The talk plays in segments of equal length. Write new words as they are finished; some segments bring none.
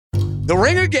The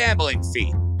Ringer Gambling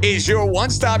Feed is your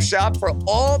one-stop shop for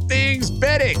all things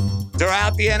betting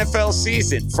throughout the NFL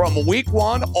season, from week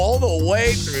 1 all the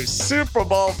way through Super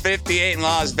Bowl 58 in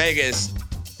Las Vegas.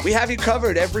 We have you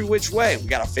covered every which way. We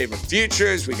got our favorite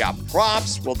futures, we got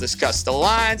props, we'll discuss the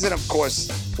lines, and of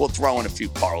course, we'll throw in a few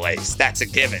parlays. That's a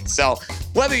given. So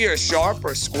whether you're a sharp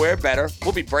or a square bettor,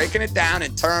 we'll be breaking it down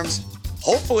in terms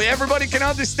hopefully everybody can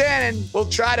understand, and we'll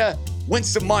try to win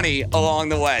some money along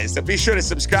the way. So be sure to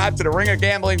subscribe to the Ringer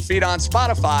Gambling Feed on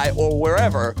Spotify or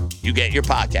wherever you get your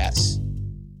podcasts.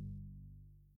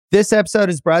 This episode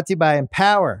is brought to you by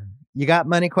Empower. You got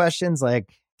money questions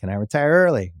like, can I retire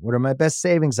early? What are my best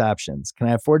savings options? Can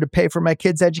I afford to pay for my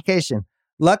kids' education?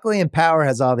 Luckily, Empower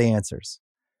has all the answers.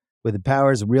 With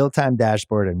Empower's real-time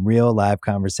dashboard and real live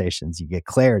conversations, you get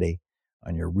clarity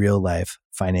on your real-life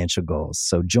financial goals.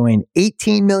 So join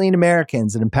 18 million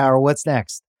Americans and Empower What's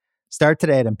Next. Start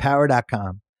today at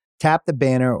empower.com. Tap the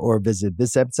banner or visit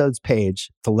this episode's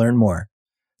page to learn more.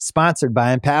 Sponsored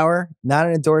by Empower, not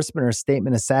an endorsement or a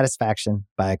statement of satisfaction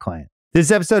by a client.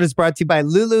 This episode is brought to you by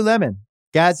Lululemon.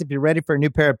 Guys, if you're ready for a new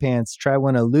pair of pants, try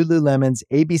one of Lululemon's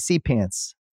ABC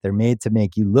pants. They're made to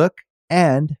make you look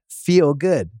and feel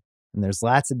good. And there's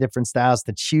lots of different styles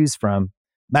to choose from.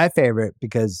 My favorite,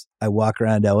 because I walk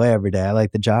around LA every day, I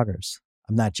like the joggers.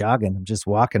 I'm not jogging, I'm just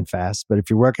walking fast. But if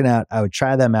you're working out, I would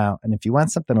try them out. And if you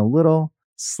want something a little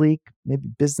sleek, maybe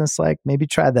business-like, maybe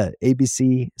try the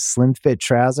ABC Slim Fit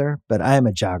trouser. But I am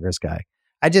a joggers guy.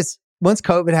 Once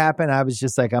COVID happened, I was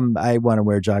just like, I want to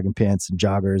wear jogging pants and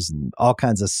joggers and all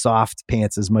kinds of soft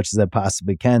pants as much as I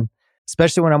possibly can,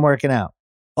 especially when I'm working out.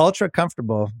 Ultra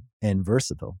comfortable and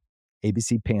versatile.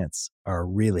 ABC pants are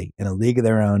really in a league of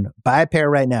their own. Buy a pair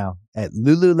right now at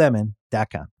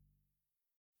lululemon.com.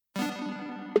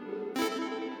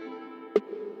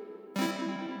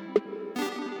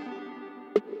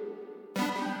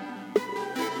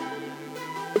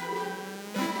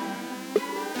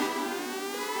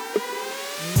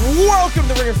 Welcome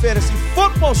to the Ringer Fantasy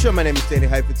Football Show. My name is Danny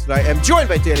Heifetz, and I am joined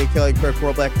by Danny Kelly and Craig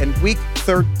Rohrbeck. And Week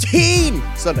 13,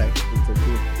 Sunday, Week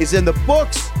 13, is in the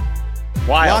books.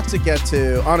 Wild. Lots to get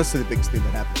to. Honestly, the biggest thing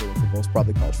that happened in football is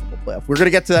probably college football playoff. We're going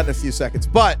to get to that in a few seconds,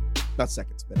 but not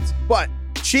seconds, minutes. But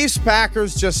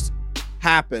Chiefs-Packers just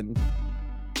happened.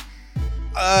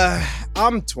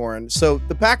 I'm torn. So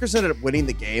the Packers ended up winning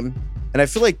the game. And I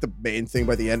feel like the main thing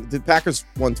by the end, the Packers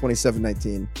won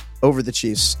 27-19 over the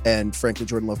Chiefs, and frankly,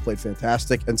 Jordan Love played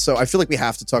fantastic. And so I feel like we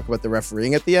have to talk about the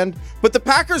refereeing at the end. But the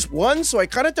Packers won, so I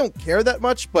kind of don't care that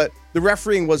much, but the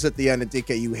refereeing was at the end, and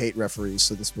DK, you hate referees,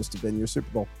 so this must have been your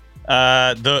Super Bowl.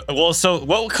 So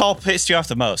what call pissed you off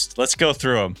the most? Let's go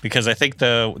through them, because I think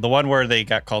the one where they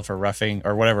got called for roughing,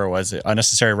 or whatever it was,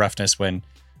 unnecessary roughness, when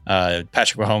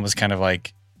Patrick Mahomes was kind of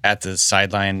like at the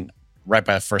sideline right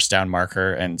by the first down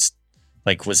marker and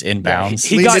like was inbounds.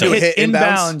 He got hit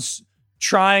inbounds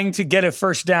trying to get a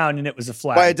first down, and it was a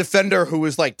flag. By a defender who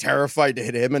was like terrified to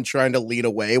hit him and trying to lead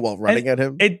away while running at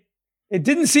him. It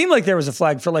didn't seem like there was a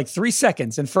flag for like 3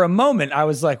 seconds. And for a moment, I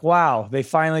was like, wow, they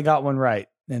finally got one right.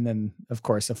 And then, of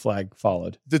course, a flag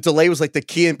followed. The delay was like the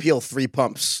Key and Peele 3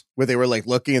 pumps where they were like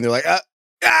looking and they're like,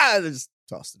 they just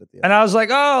tossed it at the end. And I was like,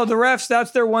 oh, the refs,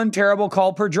 that's their one terrible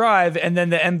call per drive. And then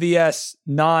the MVS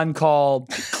non-call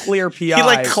clear PI. He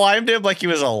like climbed him like he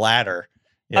was a ladder.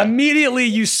 Yeah. Immediately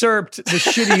usurped the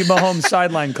shitty Mahomes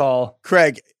sideline call.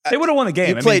 Craig, they would have won the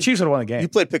game. The Chiefs would have won the game. You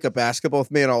played pickup basketball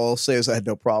with me, and all I'll say is I had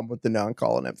no problem with the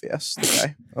non-call on MVS.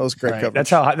 Okay, that was great coverage.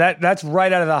 That's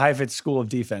right out of the Heifetz School of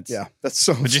Defense. Yeah, that's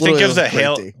so. Would you think of the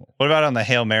Hail? What about on the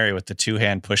Hail Mary with the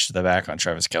 2-hand push to the back on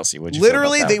Travis Kelce?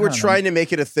 Literally, they were trying to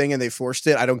make it a thing, and they forced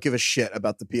it. I don't give a shit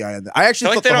about the PI. I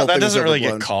actually thought that doesn't really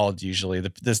get called usually.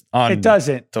 It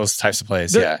doesn't. Those types of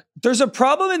plays. There's a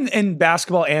problem in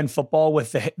basketball and football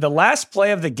with the last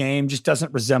play of the game just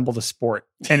doesn't resemble the sport,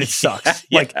 and it sucks.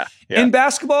 In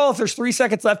basketball, if there's 3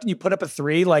 seconds left and you put up a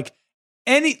 3,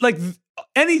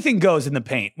 anything goes in the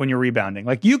paint when you're rebounding.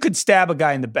 Like you could stab a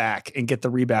guy in the back and get the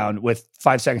rebound with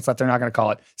 5 seconds left. They're not going to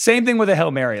call it. Same thing with a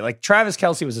Hail Mary. Like Travis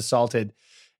Kelce was assaulted,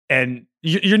 and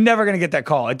you're never going to get that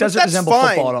call. It doesn't resemble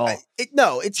football at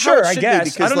all. It's sure, I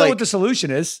guess. I don't know what the solution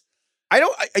is.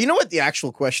 You know what the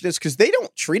actual question is? Because they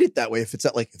don't treat it that way if it's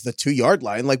at like the 2-yard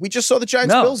line. Like we just saw the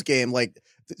Giants-Bills game. Like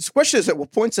the question is, at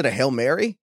what point's it a Hail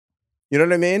Mary? You know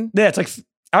what I mean? Yeah, it's like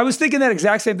I was thinking that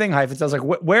exact same thing, Heifetz. I was like,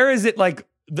 where is it like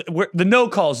the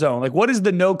no-call zone? Like what is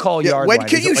the no-call yard line? When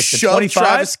can you shove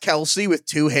Travis Kelce with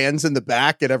 2 hands in the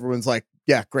back and everyone's like,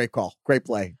 yeah, great call, great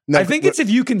play? I think it's if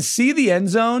you can see the end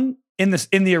zone in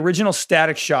the original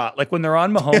static shot, like when they're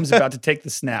on Mahomes about to take the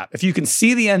snap. If you can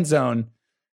see the end zone,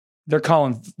 they're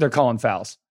calling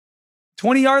fouls.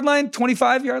 20-yard line,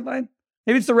 25-yard line.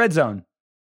 Maybe it's the red zone.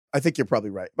 I think you're probably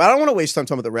right. But I don't want to waste time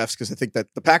talking about the refs because I think that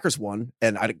the Packers won,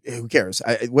 and who cares?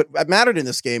 What mattered in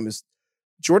this game is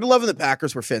Jordan Love and the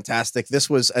Packers were fantastic. This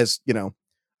was, as you know,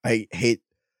 I hate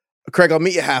Craig. I'll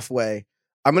meet you halfway.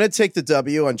 I'm going to take the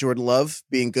W on Jordan Love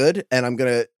being good, and I'm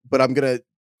going to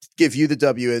give you the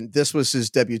W. And this was his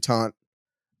debutante,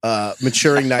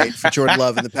 maturing night for Jordan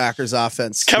Love and the Packers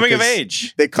offense. Coming of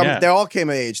age. They all came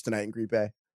of age tonight in Green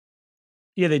Bay.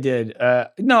 Yeah, they did.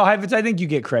 No, I think you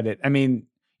get credit. I mean,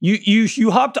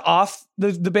 you hopped off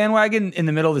the bandwagon in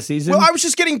the middle of the season. Well, I was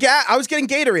just getting I was getting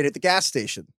Gatorade at the gas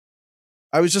station.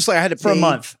 I was just like, I had to pay for a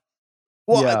month.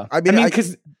 Well, yeah. I mean,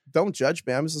 because don't judge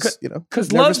me. I'm just,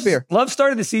 because Love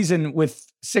started the season with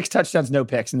 6 touchdowns, no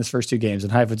picks in his first 2 games,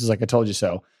 and Heifetz is like, I told you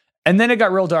so. And then it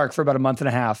got real dark for about a month and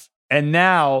a half, and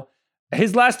now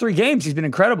his last 3 games, he's been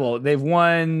incredible. They've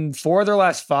won 4 of their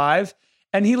last 5.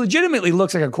 And he legitimately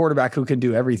looks like a quarterback who can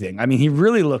do everything. I mean, he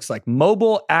really looks like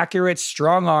mobile, accurate,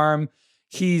 strong arm.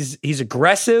 He's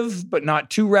aggressive, but not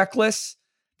too reckless.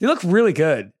 They look really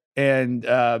good, and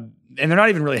they're not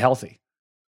even really healthy.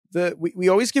 We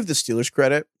always give the Steelers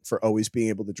credit for always being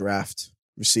able to draft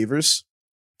receivers.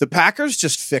 The Packers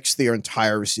just fixed their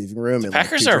entire receiving room. The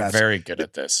Packers are very good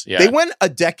at this. Yeah, they went a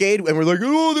decade and we're like,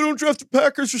 oh, they don't draft the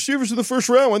Packers receivers in the first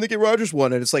round when they get Rodgers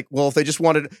one. And it's like, well, if they just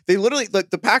wanted, they literally,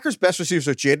 like, the Packers' best receivers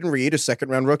are Jaden Reed, a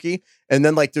 2nd-round rookie, and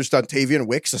then like there's Dontavian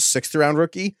Wicks, a 6th-round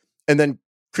rookie, and then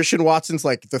Christian Watson's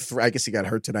like I guess he got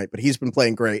hurt tonight, but he's been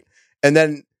playing great. And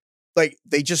then like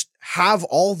they just have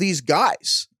all these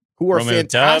guys who are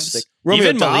fantastic.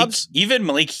 Romeo Doubs, even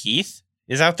Malik Heath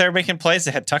is out there making plays.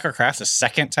 They had Tucker Kraft, the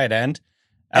 2nd tight end,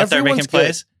 out there making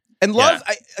plays. And Love,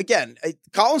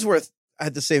 Collinsworth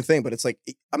had the same thing, but it's like,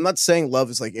 I'm not saying Love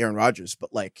is like Aaron Rodgers,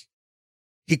 but like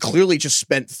he clearly just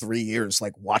spent 3 years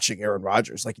like watching Aaron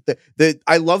Rodgers. Like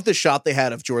I love the shot they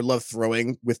had of Jordan Love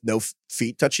throwing with no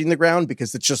feet touching the ground,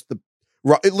 because it's just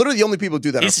literally the only people who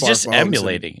do that. He's just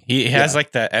emulating. He has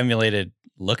like the emulated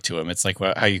look to him. It's like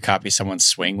how you copy someone's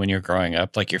swing when you're growing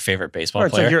up, like your favorite baseball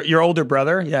player. Like your older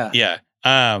brother. Yeah. Yeah.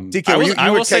 DK,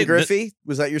 you were Ken Griffey?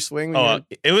 Was that your swing?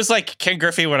 It was like Ken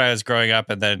Griffey when I was growing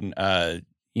up, and then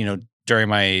during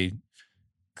my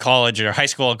college or high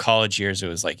school and college years, it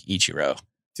was like Ichiro.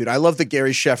 Dude, I love the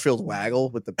Gary Sheffield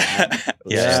waggle with the bat.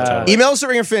 Totally. Emails at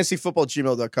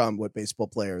ringerfantasyfootball@gmail.com. What baseball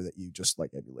player that you just like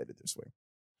emulated their swing?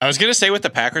 I was going to say with the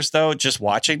Packers, though, just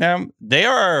watching them, they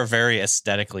are a very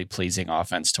aesthetically pleasing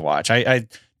offense to watch. I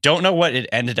don't know what it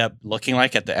ended up looking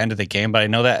like at the end of the game, but I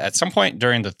know that at some point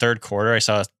during the 3rd quarter, I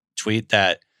saw a tweet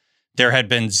that there had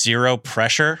been zero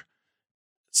pressures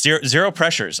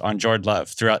on Jordan Love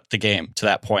throughout the game to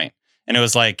that point. And it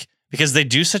was like, because they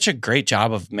do such a great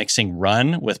job of mixing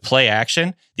run with play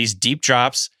action, these deep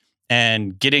drops,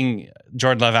 and getting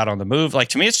Jordan Love out on the move. Like,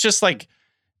 to me, it's just like,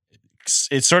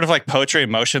 it's sort of like poetry in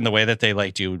motion, the way that they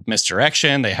like do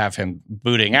misdirection. They have him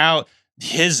booting out.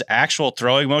 His actual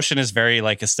throwing motion is very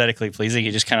like aesthetically pleasing.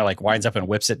 He just kind of like winds up and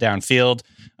whips it downfield.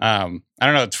 I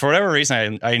don't know. For whatever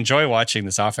reason, I enjoy watching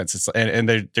this offense. And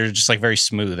they're just like very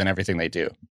smooth in everything they do.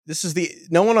 This is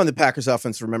no one on the Packers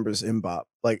offense remembers Mbop.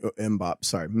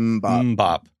 Sorry.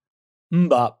 Mbop.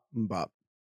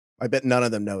 I bet none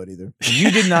of them know it either. You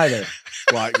didn't either.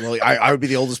 Well, I would be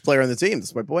the oldest player on the team.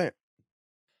 That's my point.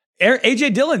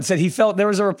 AJ Dillon said he felt, there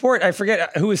was a report, I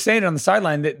forget who was saying it on the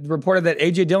sideline, that reported that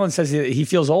AJ Dillon says he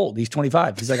feels old. He's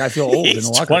 25. He's like, I feel old in the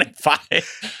locker room.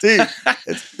 25. Dude,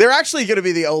 they're actually going to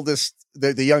be the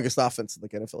youngest offense in the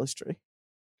NFL history.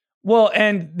 Well,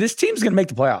 and this team's going to make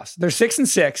the playoffs. They're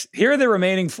 6-6. Here are the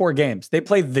remaining 4 games. They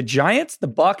play the Giants, the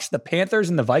Bucks, the Panthers,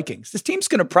 and the Vikings. This team's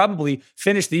going to probably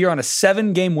finish the year on a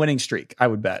 7-game winning streak, I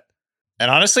would bet.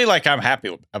 And honestly, like, I'm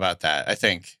happy about that. I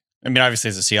mean, obviously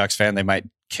as a Seahawks fan, they might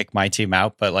kick my team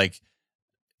out, but like,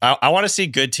 I want to see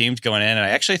good teams going in, and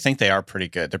I actually think they are pretty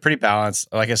good. They're pretty balanced.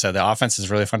 Like I said, the offense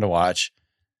is really fun to watch.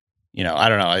 I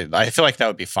don't know. I feel like that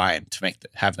would be fine to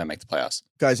have them make the playoffs.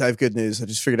 Guys, I have good news. I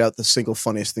just figured out the single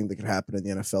funniest thing that could happen in the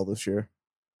NFL this year.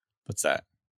 What's that?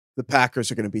 The Packers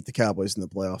are going to beat the Cowboys in the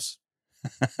playoffs.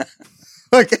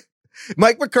 Like,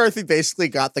 Mike McCarthy basically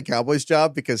got the Cowboys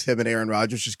job because him and Aaron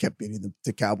Rodgers just kept beating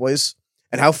the Cowboys.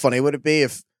 And how funny would it be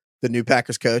if the new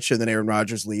Packers coach and then Aaron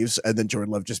Rodgers leaves and then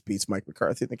Jordan Love just beats Mike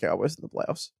McCarthy and the Cowboys in the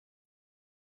playoffs?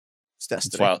 It's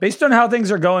destiny. Based on how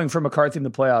things are going for McCarthy in the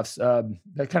playoffs,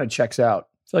 that kind of checks out.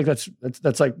 I feel like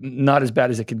that's like not as bad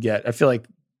as it could get. I feel like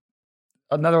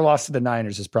another loss to the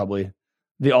Niners is probably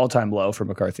the all-time low for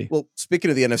McCarthy. Well, speaking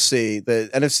of the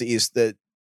NFC East, the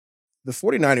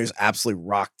 49ers absolutely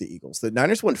rocked the Eagles. The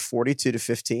Niners won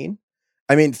 42-15.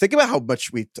 I mean, think about how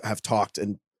much we have talked,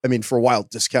 and I mean, for a while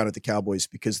discounted the Cowboys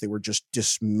because they were just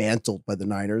dismantled by the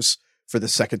Niners for the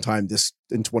second time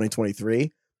in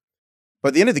 2023. But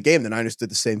at the end of the game, the Niners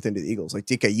did the same thing to the Eagles. Like,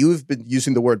 DK, you've been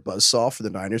using the word buzzsaw for the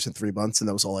Niners in 3 months, and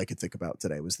that was all I could think about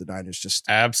today was the Niners just...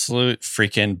 Absolute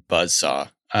freaking buzzsaw.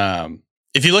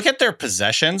 If you look at their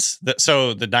possessions,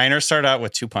 so the Niners started out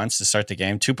with 2 punts to start the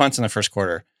game, 2 punts in the first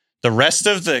quarter. The rest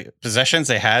of the possessions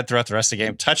they had throughout the rest of the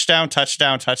game, touchdown,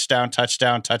 touchdown, touchdown,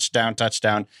 touchdown, touchdown,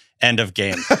 touchdown, end of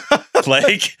game.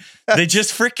 Like, they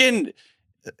just freaking...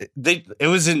 it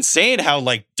was insane how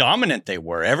like dominant they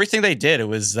were. Everything they did, it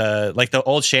was like the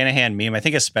old Shanahan meme. I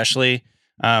think especially,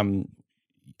 I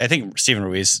think Stephen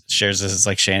Ruiz shares this as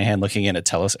like Shanahan looking in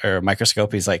a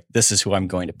microscope. He's like, this is who I'm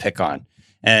going to pick on.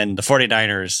 And the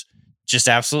 49ers just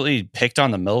absolutely picked on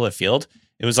the middle of the field.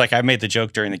 It was like, I made the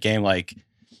joke during the game, like,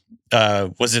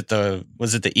 was it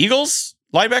the Eagles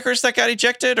linebackers that got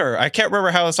ejected, or I can't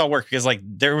remember how this all worked, because like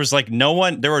there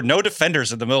were no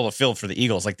defenders in the middle of the field for the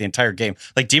Eagles like the entire game.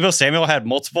 Like Deebo Samuel had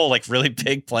multiple like really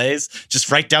big plays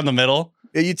just right down the middle.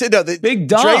 Yeah, you did know the Big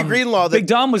Dom. Dre Greenlaw. Big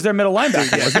Dom was their middle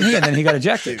linebacker, wasn't he? And then he got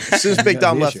ejected. As soon as Big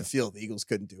Dom left the field, the Eagles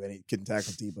couldn't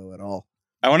tackle Deebo at all.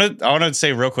 I want to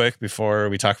say real quick before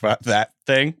we talk about that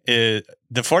thing, the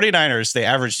 49ers, they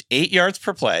averaged 8 yards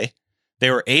per play. They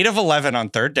were 8 of 11 on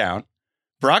third down.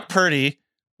 Brock Purdy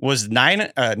was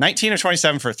 19 of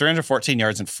 27 for 314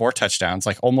 yards and 4 touchdowns,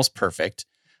 like almost perfect.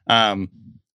 And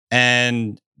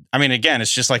I mean, again,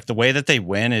 it's just like the way that they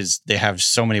win is they have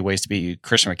so many ways to beat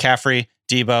Christian McCaffrey,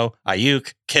 Debo,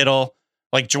 Ayuk, Kittle.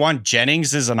 Like Juwan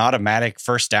Jennings is an automatic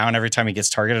first down every time he gets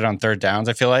targeted on third downs,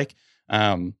 I feel like.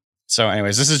 So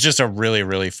anyways, this is just a really,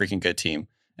 really freaking good team.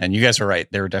 And you guys were right.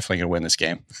 They were definitely going to win this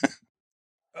game.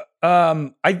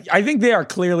 I think they are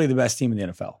clearly the best team in the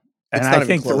NFL. And I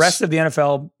think the rest of the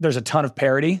NFL, there's a ton of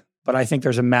parity, but I think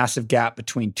there's a massive gap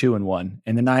between 2 and 1.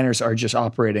 And the Niners are just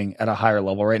operating at a higher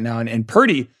level right now. And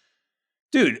Purdy,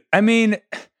 dude, I mean,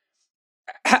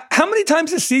 how many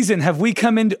times this season have we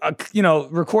come into,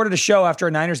 recorded a show after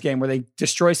a Niners game where they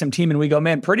destroy some team and we go,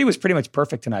 man, Purdy was pretty much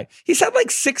perfect tonight. He's had like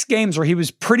 6 games where he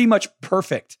was pretty much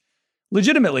perfect.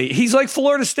 Legitimately. He's like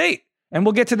Florida State. And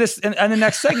we'll get to this in the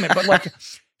next segment, but like,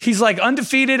 he's like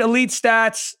undefeated, elite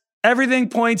stats. Everything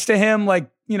points to him like,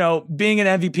 being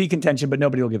an MVP contention, but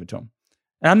nobody will give it to him.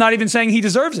 And I'm not even saying he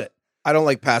deserves it. I don't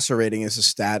like passer rating as a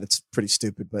stat. It's pretty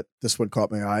stupid, but this one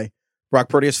caught my eye. Brock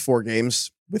Purdy has 4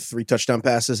 games with 3 touchdown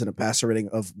passes and a passer rating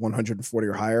of 140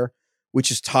 or higher,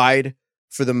 which is tied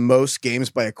for the most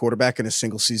games by a quarterback in a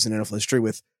single season in NFL history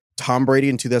with Tom Brady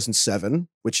in 2007,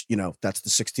 which, that's the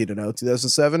 16-0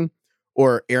 2007,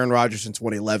 or Aaron Rodgers in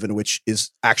 2011, which is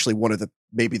actually one of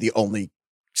maybe the only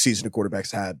season of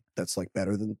quarterbacks had that's like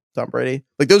better than Tom Brady.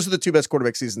 Like those are the 2 best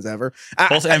quarterback seasons ever.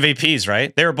 Both MVPs,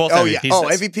 right? They were both MVPs. Yeah. Oh,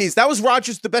 MVPs. That was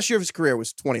Rodgers. The best year of his career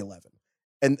was 2011.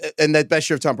 And that best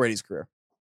year of Tom Brady's career.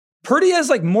 Purdy has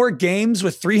like more games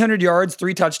with 300 yards,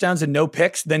 3 touchdowns and no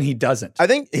picks than he doesn't. I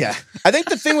think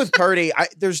the thing with Purdy,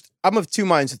 I'm of 2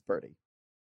 minds with Purdy.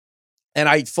 And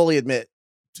I fully admit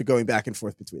to going back and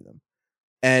forth between them.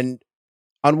 And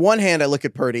on one hand, I look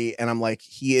at Purdy and I'm like,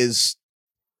 he is,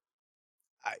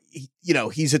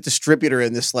 he's a distributor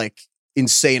in this like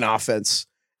insane offense.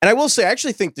 And I will say, I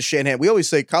actually think we always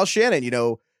say Kyle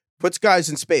Shanahan, puts guys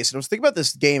in space. And I was thinking about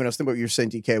this game and I was thinking about what you were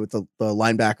saying, DK, with the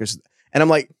linebackers. And I'm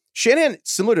like, Shanahan,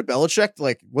 similar to Belichick,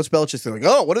 like what's Belichick's thing? Like,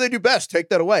 oh, what do they do best? Take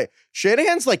that away.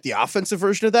 Shanahan's like the offensive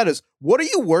version of that is, what are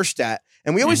you worst at?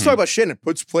 And we always talk about Shanahan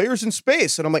puts players in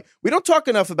space. And I'm like, we don't talk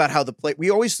enough about how we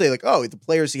always say like, oh, the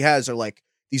players he has are like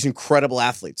these incredible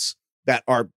athletes that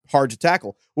are hard to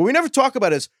tackle. What we never talk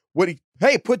about is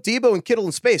put Debo and Kittle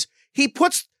in space.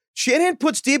 Shanahan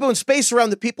puts Debo in space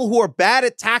around the people who are bad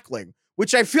at tackling,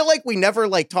 which I feel like we never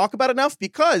like talk about enough,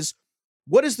 because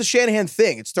what is the Shanahan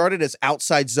thing? It started as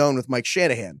outside zone with Mike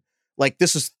Shanahan. Like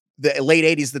this is the late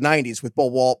 80s, the 90s with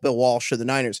Bill Walsh of the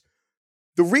Niners.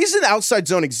 The reason outside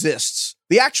zone exists,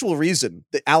 the actual reason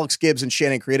that Alex Gibbs and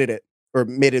Shanahan created it or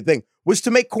made it a thing, was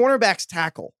to make cornerbacks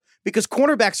tackle, because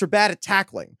cornerbacks are bad at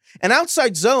tackling. And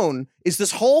outside zone is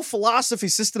this whole philosophy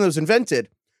system that was invented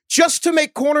just to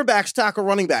make cornerbacks tackle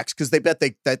running backs, because they bet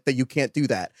that you can't do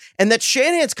that. And that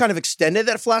Shanahan's kind of extended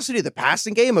that philosophy to the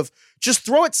passing game of just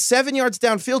throw it 7 yards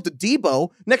downfield to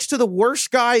Debo next to the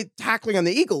worst guy tackling on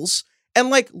the Eagles. And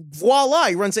like, voila,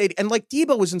 he runs 80. And like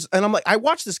Debo and I'm like, I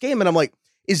watched this game and I'm like,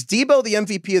 is Debo the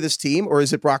MVP of this team or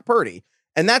is it Brock Purdy?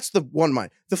 And that's the one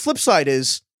mind. The flip side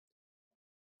is,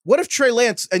 what if Trey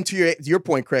Lance, and to your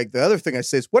point, Craig, the other thing I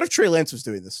say is, what if Trey Lance was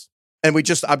doing this? And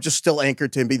I'm just still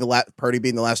anchored to him being Purdy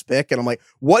being the last pick. And I'm like,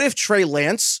 what if Trey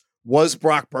Lance was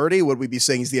Brock Purdy, would we be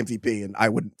saying he's the MVP? And I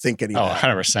wouldn't think any of that.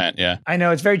 100%. Yeah. I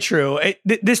know, it's very true.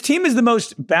 This team is the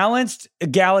most balanced,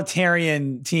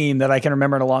 egalitarian team that I can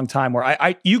remember in a long time,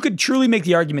 where you could truly make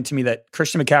the argument to me that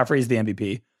Christian McCaffrey is the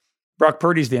MVP, Brock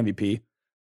Purdy is the MVP,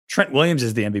 Trent Williams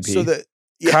is the MVP, So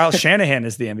Kyle Shanahan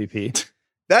is the MVP.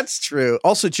 That's true.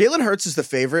 Also, Jalen Hurts is the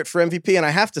favorite for MVP. And I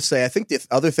have to say, I think the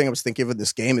other thing I was thinking of in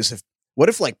this game is what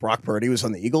if like Brock Purdy was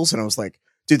on the Eagles? And I was like,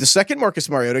 dude, the second Marcus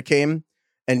Mariota came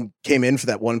in for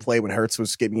that one play when Hurts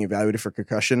was getting evaluated for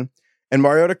concussion, and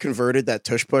Mariota converted that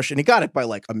tush push, and he got it by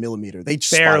like a millimeter. They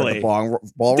just spotted the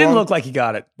ball Didn't wrong. look like he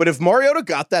got it. But if Mariota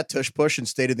got that tush push and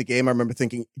stayed in the game, I remember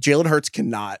thinking Jalen Hurts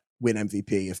cannot win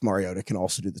MVP if Mariota can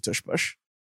also do the tush push.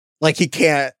 Like he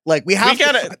can't. Like we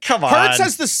gotta come on. Hurts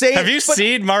has the same. Have you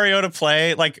seen Mariota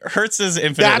play? Like Hurts is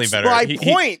infinitely better. That's my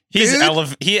point.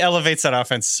 He elevates that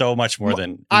offense so much more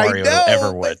than Mariota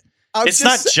ever would. It's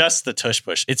not just the tush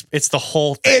push. It's the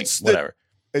whole thing. Whatever.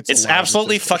 It's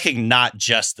absolutely fucking not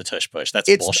just the tush push.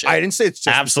 That's bullshit. I didn't say it's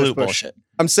just absolute bullshit.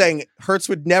 I'm saying Hurts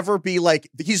would never be like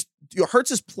Hurts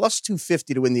is plus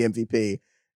 250 to win the MVP,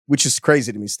 which is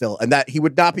crazy to me still. And that he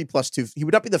would not be plus 2. He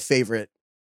would not be the favorite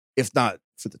if not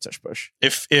for the tush push.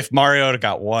 If Mariota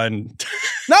got one,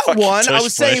 not one. I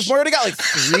was saying if Mariota got like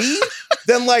 3,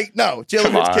 then like no,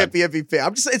 Jalen Hurts can't be MVP.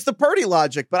 I'm just it's the Purdy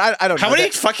logic, but I don't know. How many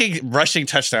fucking rushing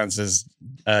touchdowns has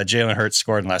Jalen Hurts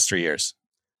scored in the last 3 years?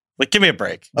 Like, give me a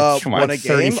break. Come on,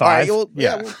 35. Right, well,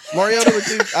 Mariota would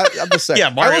do. I'm just saying. Yeah,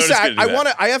 Mariota's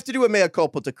I have to do a mea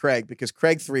culpa to Craig because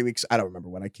Craig 3 weeks. I don't remember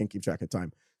when. I can't keep track of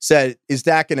time. Said is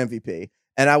Dak an MVP?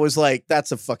 And I was like,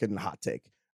 that's a fucking hot take.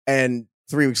 And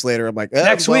 3 weeks later, I'm like,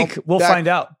 next week we'll find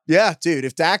out. Yeah, dude.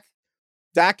 If Dak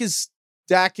is.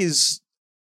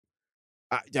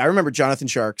 I remember Jonathan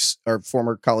Sharks, our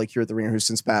former colleague here at the Ringer, who's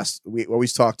since passed. We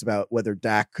always talked about whether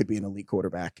Dak could be an elite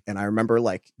quarterback. And I remember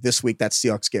like this week, that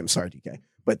Seahawks game, sorry, DK,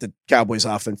 but the Cowboys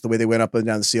offense, the way they went up and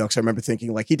down the Seahawks, I remember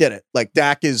thinking like he did it. Like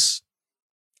Dak is,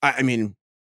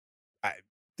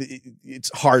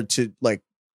 it's hard to like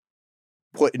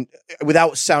put in,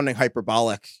 without sounding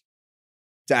hyperbolic.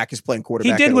 Dak is playing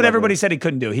quarterback. He did what everybody said he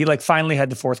couldn't do. He like finally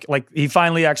had he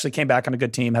finally actually came back on a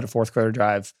good team, had a fourth quarter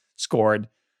drive, scored.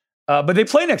 But they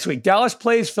play next week. Dallas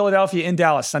plays Philadelphia in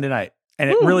Dallas Sunday night. And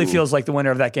it really feels like the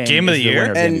winner of that game of the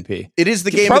year. And it is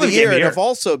the game of the year. And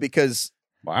also because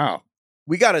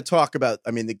we got to talk about,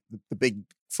 the big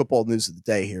football news of the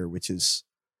day here, which is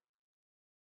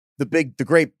the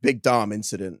great Big Dom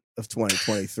incident of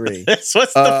 2023. That's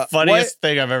what's the funniest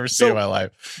thing I've ever seen in my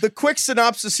life. The quick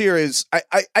synopsis here is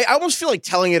I almost feel like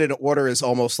telling it in order is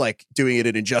almost like doing it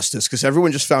an injustice because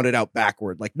everyone just found it out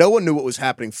backward. Like no one knew what was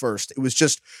happening first. It was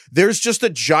just, there's just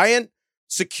a giant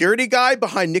security guy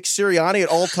behind Nick Sirianni at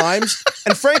all times.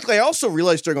 And frankly, I also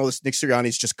realized during all this, Nick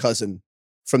Sirianni's just cousin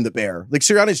from the Bear. Like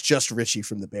Sirianni's just Richie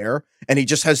from the Bear. And he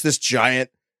just has this giant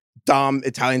Dom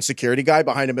Italian security guy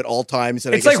behind him at all times.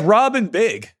 And it's like Robin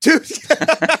Big. Dude.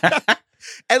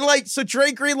 And like, so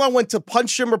Dre Greenlaw went to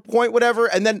punch him or point, whatever.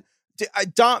 And then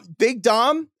Big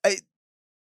Dom,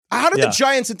 how did the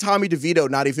Giants and Tommy DeVito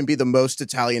not even be the most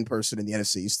Italian person in the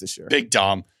NFC East this year? Big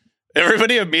Dom.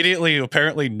 Everybody immediately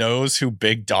apparently knows who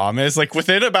Big Dom is. Like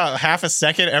within about half a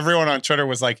second, everyone on Twitter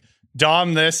was like,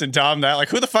 Dom this and Dom that. Like,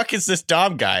 who the fuck is this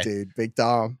Dom guy? Dude, Big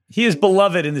Dom. He is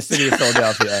beloved in the city of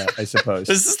Philadelphia, I suppose.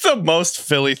 This is the most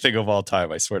Philly thing of all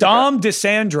time, I swear Dom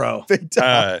DeSandro. Big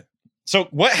Dom. So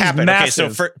what happened? Okay, so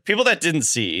for people that didn't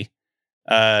see,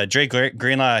 Dre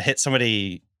Greenlaw hit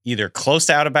somebody either close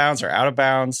to out of bounds or out of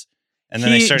bounds, and then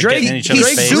they started getting in each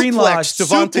other's face. Suplexed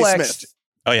Devontae Smith.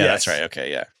 Oh yeah, that's right. Okay,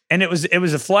 yeah. And it was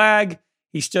a flag.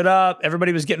 He stood up.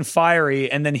 Everybody was getting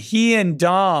fiery. And then he and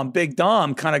Big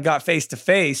Dom, kind of got face to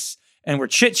face and were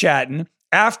chit-chatting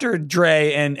after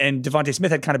Dre and Devontae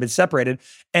Smith had kind of been separated.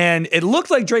 And it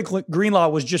looked like Dre Greenlaw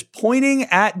was just pointing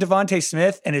at Devontae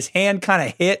Smith and his hand kind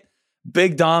of hit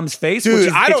Big Dom's face. Dude,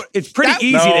 it's pretty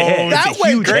easy to hit. That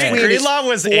way, Greenlaw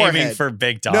was aiming for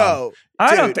Big Dom. No,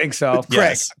 I don't think so.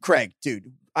 Craig,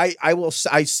 dude. I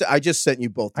just sent you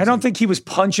both. I don't think he was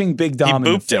punching Big Dom.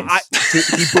 He booped him.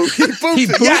 He booped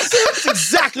him. Yes, that's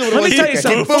exactly what it was. Let me tell you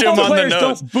something. Football players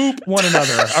don't boop one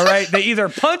another. All right, they either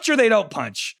punch or they don't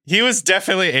punch. He was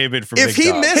definitely aiming for Big Dom. If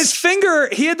he missed his finger,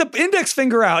 he had the index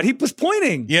finger out. He was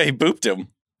pointing. Yeah, he booped him.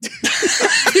 He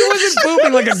wasn't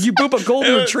booping like you boop a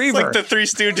golden retriever. Like the Three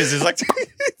Stooges. It's like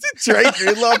Dre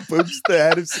Greenlaw boops the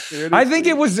head of security. I think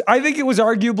it was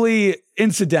arguably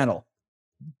incidental.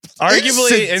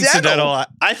 Arguably incidental.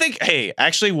 I think,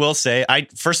 actually will say,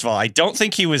 first of all, I don't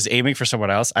think he was aiming for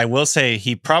someone else. I will say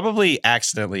he probably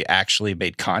accidentally actually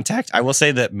made contact. I will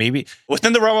say that maybe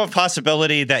within the realm of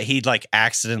possibility that he'd like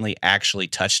accidentally actually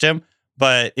touched him.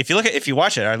 But if you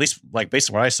watch it, or at least like based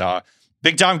on what I saw,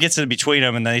 Big Dom gets in between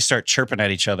them and then they start chirping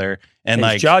at each other. And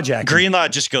like Greenlaw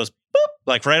just goes boop,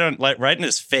 like right in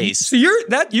his face. So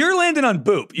you're landing on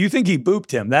boop. You think he booped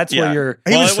him. That's where you're.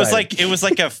 Well,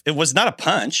 it was not a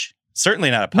punch. Certainly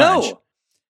not a punch. No.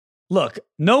 Look,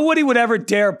 nobody would ever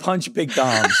dare punch Big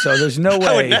Dom, so there's no way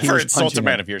I would never he was insult a punching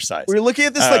man him. of your size. We were looking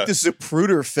at this like this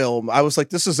Zapruder film. I was like,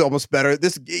 this is almost better.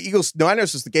 This Eagles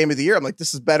Niners is the game of the year. I'm like,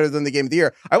 this is better than the game of the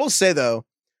year. I will say though,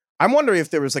 I'm wondering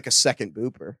if there was like a second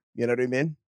booper. You know what I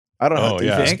mean? I don't know how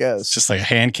defense goes. It's just like a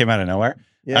hand came out of nowhere.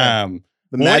 Yeah.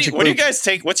 The magic. What do you guys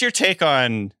take? What's your take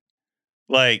on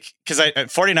like? Because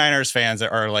 49ers fans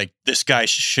are like, this guy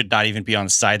should not even be on the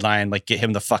sideline. Like, get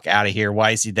him the fuck out of here.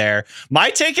 Why is he there? My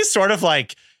take is sort of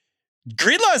like,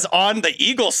 Greenlaw's on the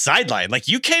Eagles sideline. Like,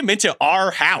 you came into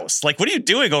our house. Like, what are you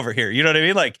doing over here? You know what I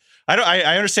mean? Like,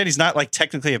 I understand he's not like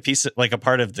technically a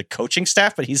part of the coaching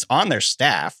staff, but he's on their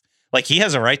staff. Like, he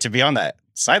has a right to be on that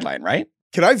sideline, right?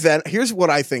 Can I vent? Here's what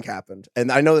I think happened.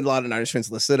 And I know that a lot of Niners fans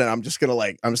listen, and I'm just going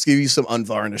to give you some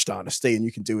unvarnished honesty, and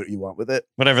you can do what you want with it.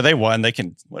 Whatever they won, they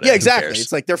can, whatever. Yeah, exactly.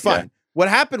 It's like, they're fine. Yeah. What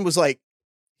happened was like,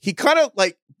 he kind of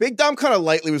like, Big Dom kind of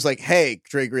lightly was like, hey,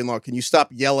 Dre Greenlaw, can you stop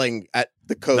yelling at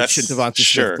the coach and Devontae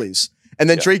Smith, please? And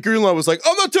then Dre Greenlaw was like,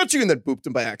 I'm not touching you, and then booped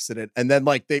him by accident. And then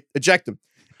like, they eject him.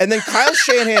 And then Kyle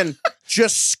Shanahan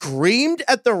just screamed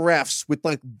at the refs with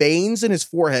like veins in his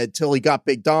forehead till he got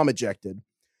Big Dom ejected.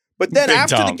 But then Big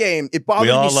after Dom. the game, it bothered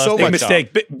me so much.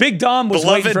 Mistake. Big Dom was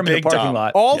waiting for him in the parking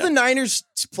lot. All the Niners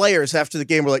players after the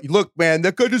game were like, look, man,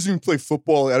 that guy doesn't even play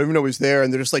football. I don't even know he's there.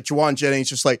 And they're just like, Juwan Jennings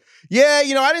just like, yeah,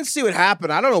 you know, I didn't see what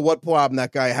happened. I don't know what problem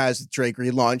that guy has with Dre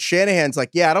Greenlaw. And Shanahan's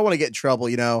like, yeah, I don't want to get in trouble.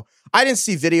 You know, I didn't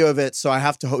see video of it, so I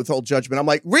have to withhold judgment. I'm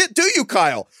like, do you,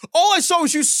 Kyle? All I saw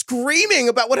was you screaming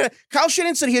about what had, Kyle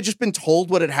Shanahan said he had just been told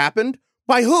what had happened.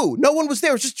 By who? No one was there.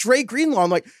 It was just Dre Greenlaw.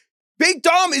 I'm like, Big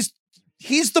Dom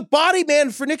he's the body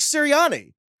man for Nick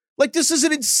Sirianni. Like, this is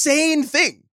an insane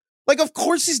thing. Like, of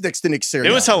course he's next to Nick Sirianni.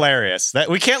 It was hilarious. That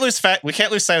we can't lose sight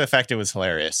of the fact it was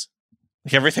hilarious.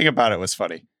 Like, everything about it was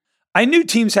funny. I knew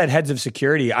teams had heads of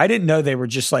security. I didn't know they were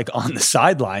just like on the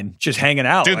sideline, just hanging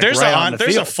out. Dude, like, there's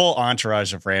there's a full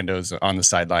entourage of randos on the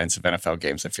sidelines of NFL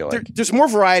games, I feel like. There's more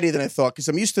variety than I thought, because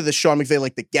I'm used to the Sean McVay,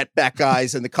 like the get back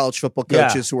guys and the college football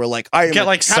coaches who are like, I am get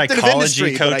like psychology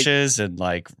industry, coaches and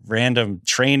like random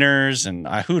trainers and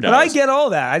who knows. But I get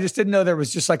all that. I just didn't know there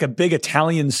was just like a big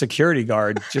Italian security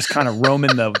guard just kind of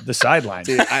roaming the sideline.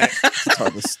 Dude,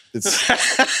 it's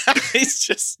hard. He's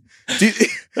just.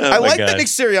 I like that Nick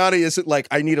Sirianni isn't like,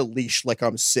 I need a leash like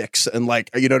I'm 6 and like,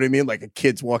 you know what I mean? Like a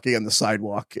kid's walking on the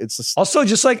sidewalk. It's just also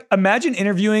just like, imagine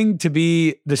interviewing to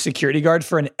be the security guard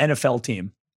for an NFL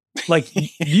team. Like,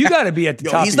 you got to be at the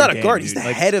top. He's not a game, guard. Dude. He's the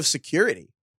head of security.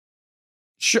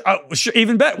 Sure,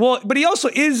 even better. Well, but he also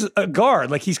is a guard.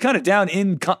 Like, he's kind of down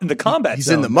in the combat He's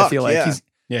zone, in the muck. I feel like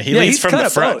he leads from the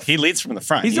front. Both. He leads from the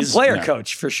front. He's a player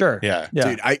coach for sure. Yeah.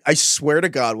 Dude, I swear to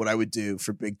God, what I would do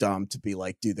for Big Dom to be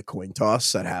like, do the coin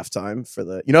toss at halftime for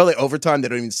the, you know, the overtime, they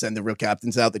don't even send the real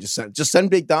captains out. They just send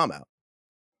Big Dom out.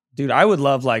 Dude, I would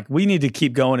love, like, we need to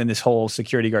keep going in this whole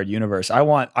security guard universe. I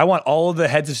want all of the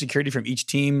heads of security from each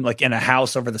team, like in a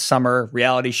house over the summer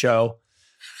reality show.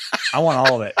 I want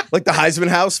all of it. Like the Heisman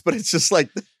house, but it's just like,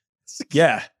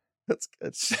 yeah. That's good.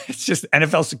 It's just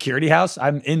NFL security house.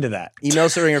 I'm into that. Email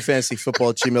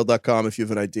SirringerFantasyFootball@gmail.com if you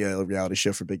have an idea of a reality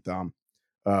show for Big Dom.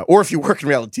 Or if you work in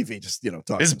reality TV, just, you know,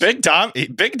 talk. Is Big Dom's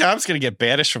going to get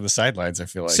banished from the sidelines, I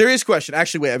feel like. Serious question.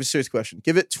 Actually, wait, I have a serious question.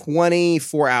 Give it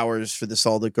 24 hours for this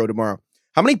all to go tomorrow.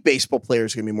 How many baseball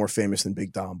players are going to be more famous than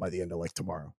Big Dom by the end of like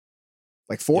tomorrow?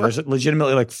 Like 4? There's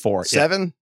legitimately like 4.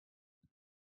 7?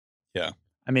 Yeah.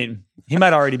 I mean, he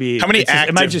might already be. How many active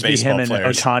it might just be him and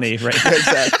players? Ohtani, right?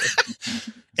 Exactly.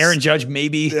 Aaron Judge,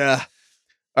 maybe. Yeah.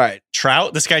 All right.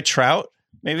 Trout? This guy Trout?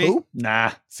 Maybe? Who?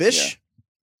 Nah. Fish?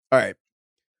 Yeah. All right.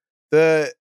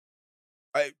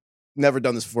 I've never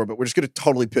done this before, but we're just going to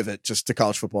totally pivot just to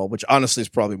college football, which honestly is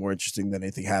probably more interesting than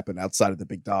anything happened outside of the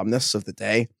Big Domness of the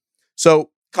day.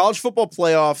 So, college football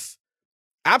playoff,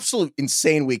 absolute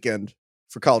insane weekend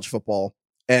for college football.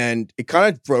 And it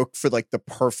kind of broke for like the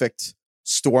perfect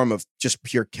storm of just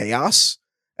pure chaos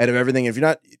out of everything. If you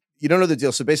don't know the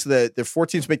deal. So basically the 4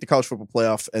 teams make the college football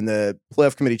playoff, and the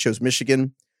playoff committee chose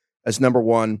Michigan as number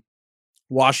 1,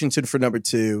 Washington for number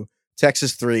 2,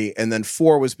 Texas 3, and then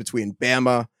 4 was between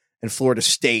Bama and Florida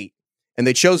State. And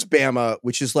they chose Bama,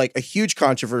 which is like a huge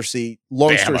controversy.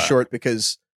 Long story short,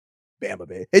 because Bama,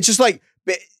 baby. It's just like,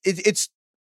 it's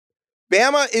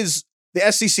Bama is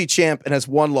the SEC champ and has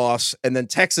 1 loss, and then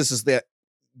Texas is the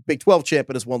Big 12 champ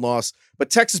and has 1 loss. But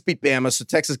Texas beat Bama, so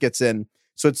Texas gets in.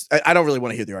 So I don't really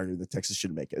want to hear the argument that Texas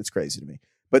shouldn't make it. It's crazy to me.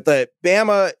 But the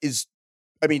Bama is,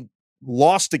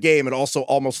 lost a game and also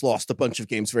almost lost a bunch of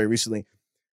games very recently.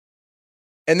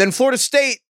 And then Florida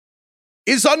State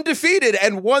is undefeated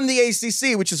and won the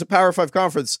ACC, which is a Power 5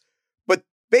 conference. But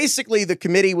basically the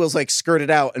committee was like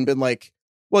skirted out and been like,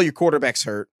 well, your quarterback's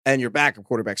hurt and your backup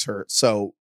quarterback's hurt.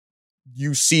 So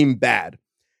you seem bad.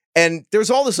 And there's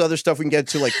all this other stuff we can get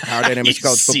to, like power dynamics of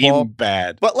college football.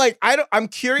 Bad. But like, I'm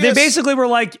curious. They basically were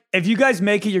like, if you guys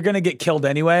make it, you're going to get killed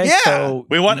anyway. Yeah. So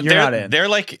you're not in. They're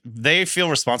like, they feel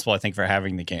responsible, I think, for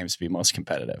having the games be most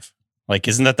competitive. Like,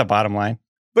 isn't that the bottom line?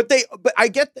 But I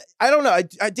get, I don't know.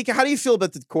 I think, how do you feel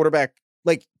about the quarterback?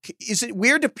 Like, is it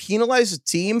weird to penalize a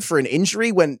team for an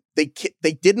injury when they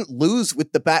didn't lose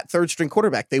with the third string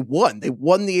quarterback? They won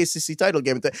the ACC title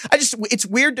game. It's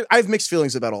weird. I have mixed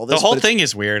feelings about all this. The whole thing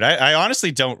is weird. I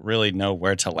honestly don't really know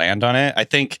where to land on it. I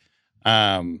think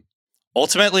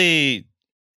ultimately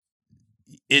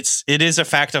it is a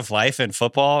fact of life in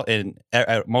football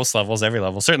at most levels, every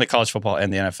level, certainly college football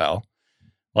and the NFL.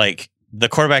 Like, the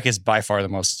quarterback is by far the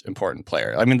most important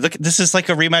player. I mean, look, this is like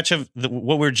a rematch of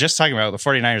what we were just talking about, the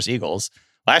 49ers Eagles.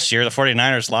 Last year, the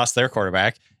 49ers lost their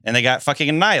quarterback and they got fucking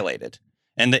annihilated.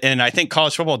 And I think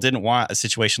college football didn't want a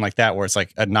situation like that where it's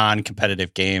like a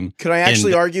non-competitive game. Can I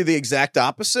actually argue the exact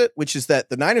opposite, which is that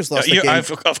the Niners lost the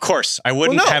game? Of course. I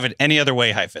wouldn't have it any other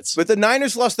way, Heifetz. But the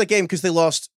Niners lost the game because they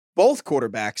lost both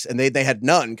quarterbacks, and they had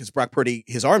none because Brock Purdy,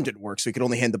 his arm didn't work, so he could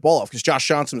only hand the ball off because Josh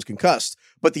Johnson was concussed.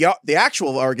 But the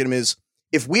actual argument is,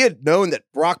 if we had known that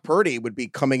Brock Purdy would be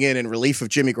coming in relief of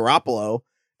Jimmy Garoppolo,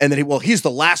 and that he's the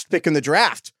last pick in the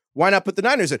draft, why not put the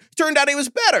Niners in? Turned out he was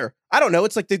better. I don't know.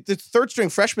 It's like the third string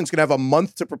freshman's going to have a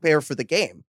month to prepare for the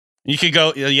game. You could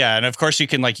go, yeah, and of course you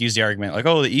can like use the argument like,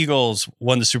 oh, the Eagles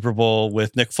won the Super Bowl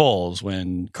with Nick Foles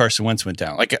when Carson Wentz went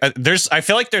down. Like, I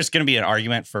feel like there's going to be an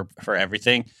argument for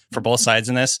everything, for both sides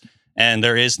in this, and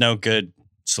there is no good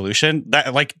solution.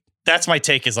 That's my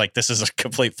take, is like, this is a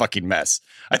complete fucking mess.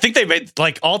 I think they made,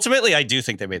 like, ultimately, I do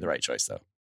think they made the right choice, though.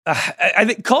 I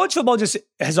think college football just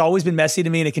has always been messy to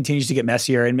me, and it continues to get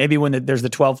messier. And maybe when there's the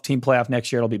 12-team playoff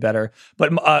next year, it'll be better.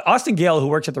 But Austin Gale, who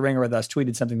works at The Ringer with us,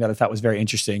 tweeted something that I thought was very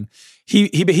interesting.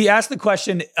 He asked the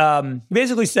question, he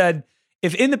basically said,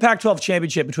 if in the Pac-12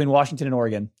 championship between Washington and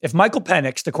Oregon, if Michael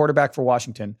Penix, the quarterback for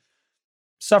Washington,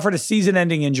 suffered a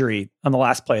season-ending injury on the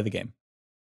last play of the game,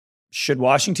 should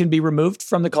Washington be removed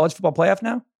from the college football playoff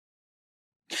now?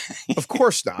 Of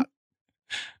course not.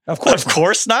 Of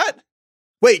course not.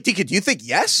 Wait, Dika, do you think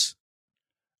yes?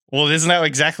 Well, isn't that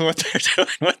exactly what they're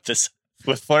doing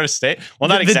with Florida State? Well,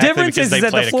 not exactly. The difference is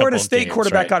that the Florida State games,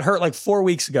 quarterback right? got hurt like 4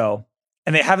 weeks ago,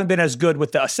 and they haven't been as good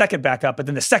with the second backup. But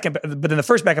then the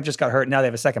first backup just got hurt, and now they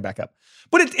have a second backup.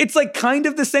 But it's like kind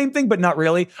of the same thing, but not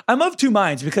really. I'm of two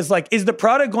minds because, like, is the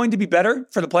product going to be better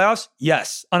for the playoffs?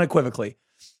 Yes, unequivocally.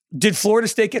 Did Florida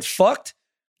State get fucked?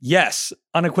 Yes,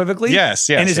 unequivocally.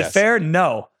 Yes. And is it fair?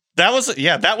 No. That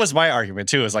was my argument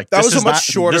too. Is like, that was a much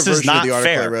shorter version of the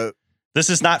article I wrote. This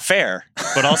is not fair,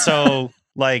 but also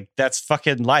like, that's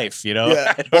fucking life, you know?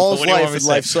 Yeah, ball's life and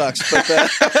life sucks.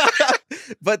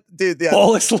 But dude, yeah.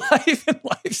 Ball is life and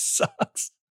life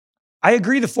sucks. I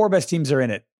agree the 4 best teams are in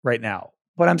it right now,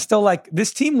 but I'm still like,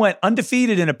 this team went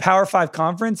undefeated in a Power 5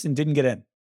 conference and didn't get in.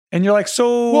 And you're like,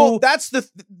 so... Well,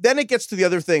 then it gets to the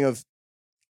other thing of,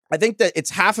 I think that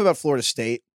it's half about Florida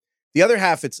State. The other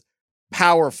half, it's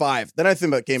Power 5. Then I think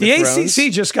about Game of Thrones. The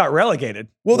ACC just got relegated.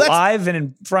 Well, that's live and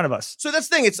in front of us. So that's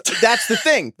the thing. That's the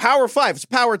thing. Power 5. It's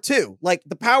Power 2. Like,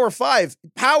 the Power 5.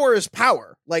 Power is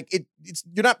power. Like, it's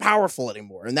you're not powerful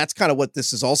anymore, and that's kind of what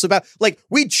this is also about. Like,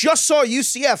 we just saw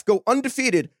UCF go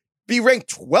undefeated, be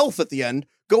ranked 12th at the end,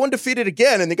 go undefeated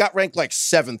again, and they got ranked like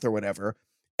 7th or whatever.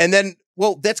 And then,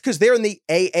 well, that's because they're in the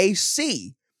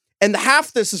AAC, and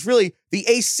half this is really the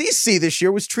ACC. This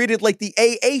year was treated like the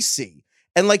AAC.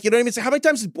 And like, you know what I mean? So how many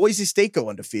times did Boise State go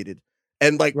undefeated?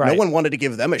 And like, no one wanted to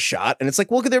give them a shot. And it's like,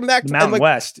 look at their Mountain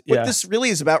West. What this really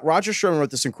is about, Roger Sherman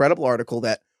wrote this incredible article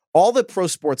that all the pro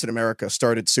sports in America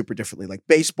started super differently, like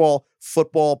baseball,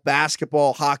 football,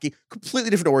 basketball, hockey, completely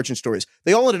different origin stories.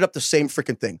 They all ended up the same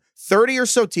freaking thing. 30 or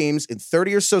so teams in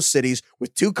 30 or so cities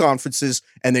with 2 conferences,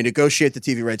 and they negotiate the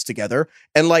TV rights together.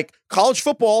 And like, college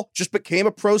football just became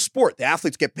a pro sport. The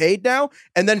athletes get paid now.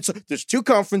 And then there's 2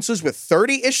 conferences with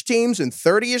 30-ish teams in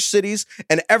 30-ish cities,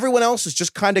 and everyone else is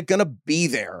just kind of going to be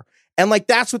there. And like,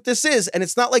 that's what this is. And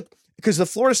it's not like, because the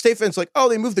Florida State fans like, oh,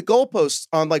 they moved the goalposts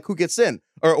on like who gets in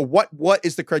or what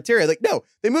is the criteria? Like, no,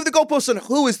 they moved the goalposts on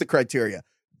who is the criteria.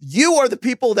 You are the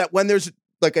people that when there's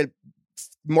like a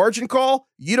margin call,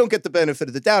 you don't get the benefit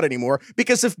of the doubt anymore,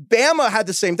 because if Bama had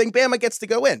the same thing, Bama gets to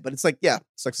go in. But it's like, yeah,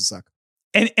 sucks to suck.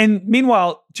 And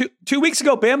meanwhile, two weeks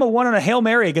ago, Bama won on a Hail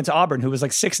Mary against Auburn, who was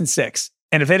like 6-6.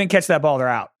 And if they didn't catch that ball, they're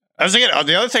out. I was thinking,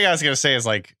 the other thing I was going to say is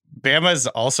like Bama's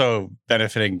also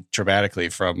benefiting dramatically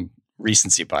from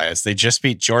recency bias. They just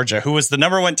beat Georgia, who was the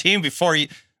number one team before,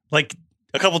 like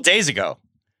a couple days ago.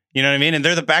 You know what I mean? And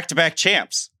they're the back-to-back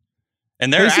champs.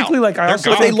 And they're basically out. Like I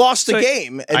also they lost the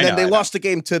game, and then they lost the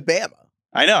game to Bama.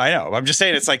 I know. I'm just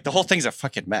saying, it's like the whole thing's a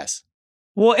fucking mess.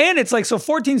 Well, and it's like, so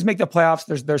 4 teams make the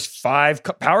playoffs. There's 5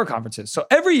 power conferences. So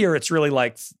every year it's really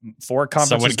like 4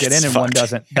 conferences get in and one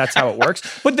doesn't. That's how it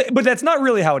works. But that's not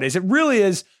really how it is. It really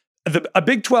is a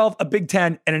Big 12, a Big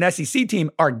 10, and an SEC team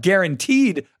are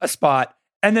guaranteed a spot,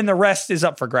 and then the rest is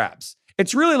up for grabs.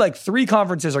 It's really like 3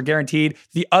 conferences are guaranteed,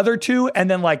 the other 2,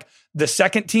 and then like the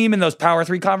second team in those power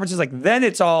 3 conferences, like then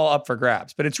it's all up for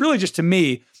grabs. But it's really just, to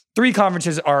me, 3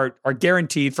 conferences are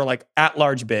guaranteed for like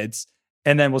at-large bids.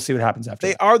 And then we'll see what happens after.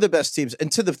 They are the best teams.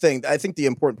 And to the thing, I think the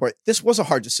important part, this was a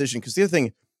hard decision because the other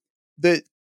thing, the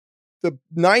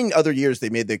 9 other years they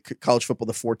made the college football,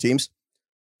 the 4 teams,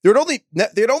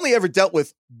 they'd only ever dealt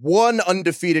with one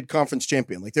undefeated conference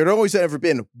champion. Like there'd always ever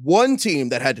been one team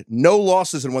that had no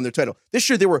losses and won their title. This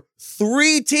year there were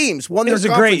 3 teams won their conference. It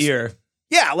was a great year.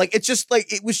 Yeah, like it's just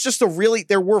like it was just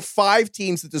there were 5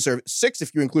 teams that deserve 6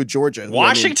 if you include Georgia.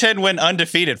 Washington went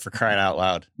undefeated, for crying out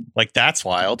loud. Like that's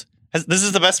wild. This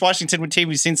is the best Washington team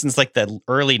we've seen since like the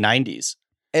early 90s.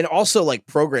 And also like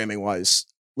programming wise,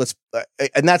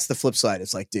 and that's the flip side.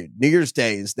 It's like, dude, New Year's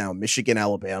Day is now Michigan,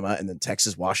 Alabama, and then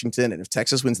Texas, Washington. And if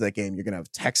Texas wins that game, you're going to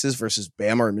have Texas versus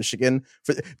Bama or Michigan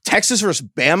Texas versus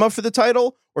Bama for the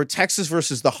title, or Texas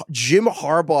versus the Jim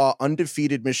Harbaugh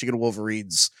undefeated Michigan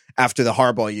Wolverines after the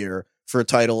Harbaugh year for a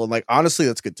title. And like, honestly,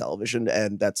 that's good television.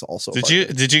 And that's also,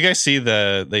 did you guys see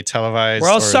they televised? We're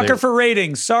all sucker for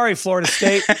ratings. Sorry, Florida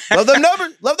State. Love them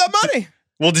numbers. Love that money.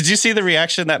 Well, did you see the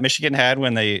reaction that Michigan had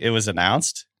when it was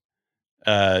announced?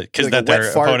 Because like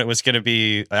their opponent was going to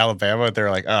be Alabama.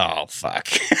 They're like, oh, fuck.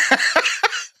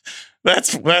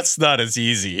 That's not as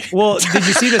easy. Well, did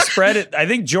you see the spread? I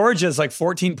think Georgia's like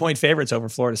 14-point favorites over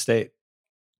Florida State.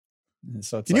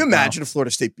 So can you imagine if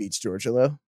Florida State beats Georgia,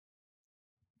 though?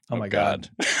 Oh my God.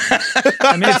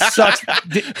 I mean, it sucks.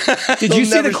 Did you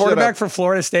see the quarterback for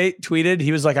Florida State tweeted?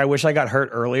 He was like, I wish I got hurt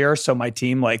earlier so my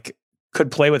team like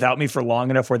could play without me for long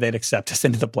enough where they'd accept us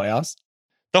into the playoffs.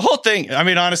 The whole thing, I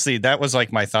mean, honestly, that was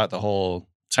like my thought the whole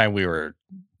time we were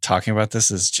talking about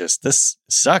this, is just this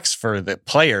sucks for the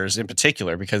players in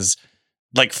particular, because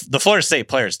like the Florida State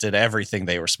players did everything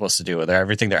they were supposed to do,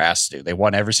 everything they're asked to do. They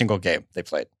won every single game they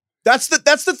played. That's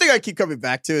the thing I keep coming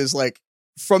back to, is like,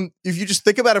 if you just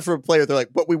think about it for a player, they're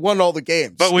like, but we won all the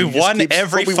games. But we won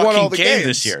every fucking game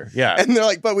this year. Yeah. And they're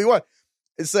like, but we won.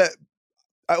 It's that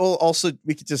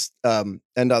we could just end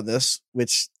on this,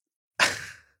 which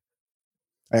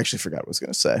I actually forgot what I was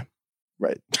going to say.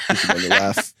 Right. You can make me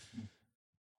laugh.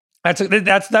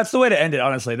 That's the way to end it,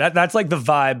 honestly. That's like the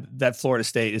vibe that Florida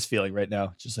State is feeling right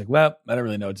now. It's just like, well, I don't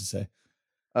really know what to say.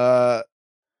 The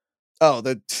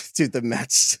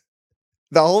Mets.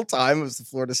 The whole time it was the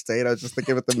Florida State, I was just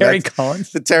thinking with the Terry Mets.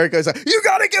 Collins. The Terry goes, you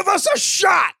got to give us a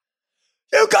shot.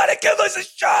 You got to give us a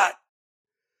shot.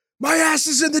 My ass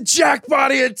is in the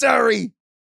jackpot here, Terry.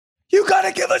 You got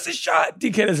to give us a shot.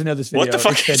 DK doesn't know this video. What the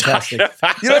fuck it's fantastic.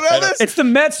 You don't know this? It's the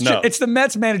Mets. No. It's the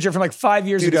Mets manager from like 5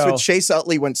 years ago. It's when Chase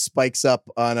Utley went spikes up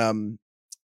on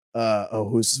I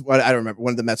don't remember,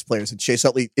 one of the Mets players, and Chase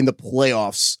Utley in the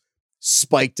playoffs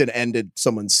spiked and ended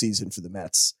someone's season for the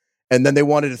Mets. And then they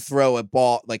wanted to throw a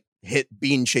ball, like hit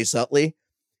Bean Chase Utley.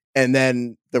 And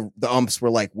then the umps were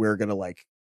like, we're going to like,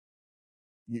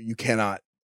 you cannot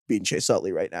Bean Chase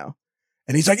Utley right now.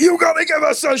 And he's like, you got to give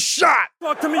us a shot.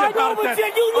 Talk to me about that.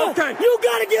 You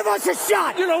got to give us a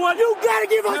shot. You know what? You got to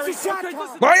give us a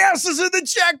shot. My ass is in the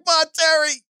jackpot,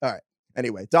 Terry. All right.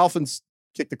 Anyway, Dolphins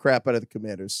kick the crap out of the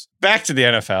Commanders. Back to the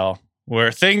NFL,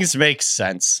 where things make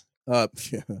sense. Yeah.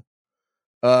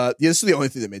 This is the only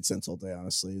thing that made sense all day,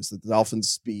 honestly, is that the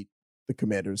Dolphins beat the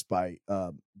Commanders by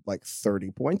like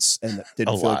 30 points, and that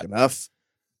didn't feel like enough.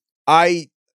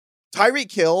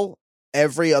 Tyreek Hill,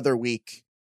 every other week,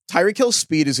 Tyreek Hill's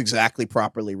speed is exactly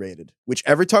properly rated, which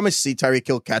every time I see Tyreek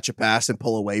Hill catch a pass and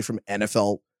pull away from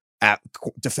NFL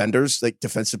defenders, like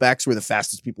defensive backs who are the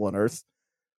fastest people on earth,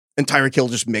 and Tyreek Hill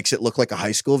just makes it look like a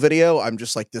high school video, I'm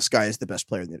just like, this guy is the best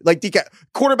player in the NFL. Like,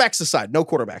 quarterbacks aside, no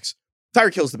quarterbacks.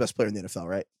 Tyreek Hill is the best player in the NFL,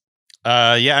 right?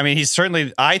 Yeah, I mean,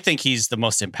 I think he's the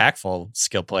most impactful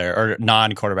skill player or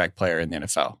non-quarterback player in the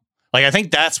NFL. Like, I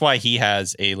think that's why he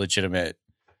has a legitimate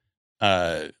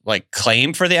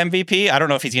claim for the MVP. I don't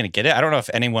know if he's going to get it. I don't know if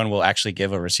anyone will actually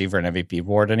give a receiver an MVP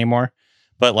award anymore.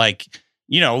 But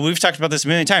we've talked about this a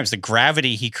million times. The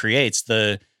gravity he creates,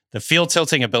 the field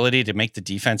tilting ability to make the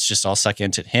defense just all suck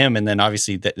into him. And then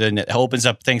obviously then it opens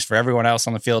up things for everyone else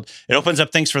on the field. It opens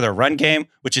up things for their run game,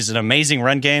 which is an amazing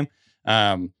run game.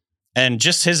 And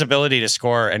just his ability to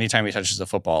score anytime he touches the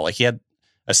football. Like he had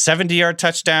a 70-yard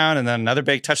touchdown and then another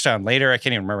big touchdown later. I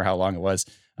can't even remember how long it was.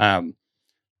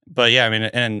 But yeah, I mean,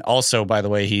 and also, by the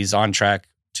way, he's on track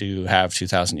to have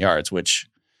 2,000 yards, which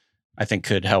I think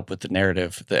could help with the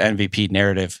narrative, the MVP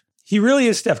narrative. He really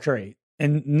is Steph Curry.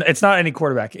 And it's not any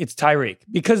quarterback. It's Tyreek.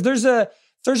 Because there's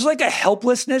like a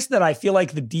helplessness that I feel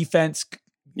like the defense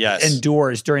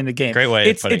endures during the game. Great way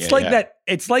it's like that.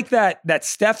 It's like that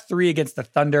Steph 3 against the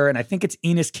Thunder, and I think it's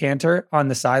Enes Kanter on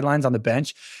the sidelines on the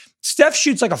bench. Steph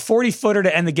shoots like a 40-footer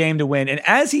to end the game to win. And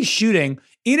as he's shooting,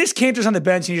 Enes Kanter's on the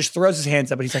bench and he just throws his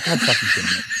hands up and he's like, I'm fucking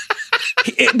kidding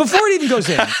it. Before it even goes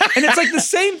in. And it's like the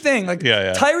same thing. Like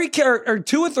Tyreek or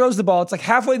Tua throws the ball. It's like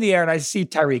halfway in the air and I see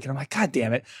Tyreek and I'm like, God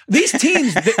damn it. These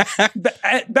teams,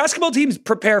 basketball teams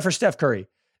prepare for Steph Curry.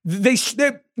 They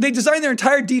design their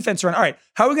entire defense around, all right,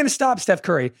 how are we going to stop Steph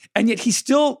Curry? And yet he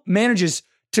still manages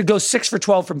to go 6 for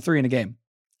 12 from 3 in a game.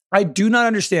 I do not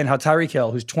understand how Tyreek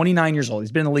Hill, who's 29 years old,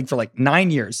 he's been in the league for like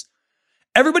 9 years.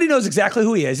 Everybody knows exactly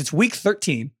who he is. It's week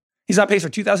 13. He's on pace for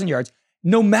 2,000 yards.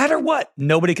 No matter what,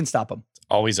 nobody can stop him.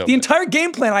 Always open. The entire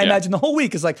game plan, I imagine, the whole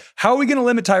week is like, how are we going to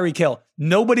limit Tyreek Hill?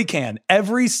 Nobody can.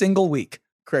 Every single week.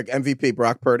 Craig, MVP,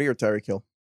 Brock Purdy or Tyreek Hill?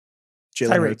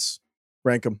 Jalen Hurts.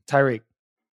 Rank him. Tyreek.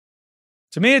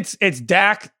 To me, it's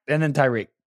Dak and then Tyreek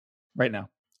right now.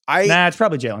 It's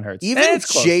probably Jalen Hurts. Even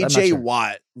J.J.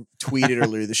 Watt tweeted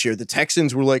earlier this year. The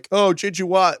Texans were like, oh, J.J.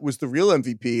 Watt was the real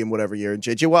MVP in whatever year. And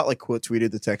J.J. Watt quote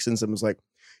tweeted the Texans and was like,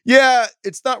 yeah,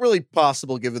 it's not really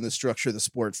possible given the structure of the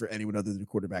sport for anyone other than a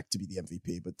quarterback to be the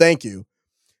MVP, but thank you.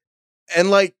 And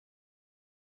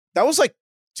that was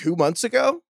 2 months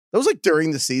ago. That was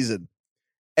during the season.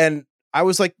 And I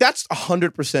was like, that's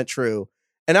 100% true.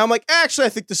 And now I'm like, actually, I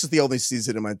think this is the only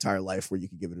season in my entire life where you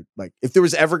can give it if there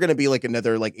was ever going to be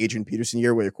another Adrian Peterson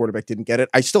year where a quarterback didn't get it,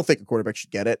 I still think a quarterback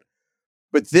should get it.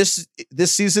 But this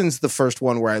season's the first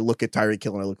one where I look at Tyreek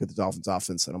Hill and I look at the Dolphins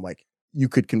offense and I'm like, you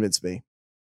could convince me.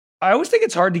 I always think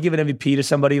it's hard to give an MVP to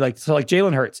somebody like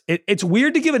Jalen Hurts. It's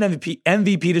weird to give an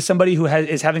MVP to somebody who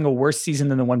is having a worse season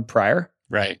than the one prior.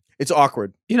 Right. It's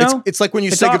awkward. It's like when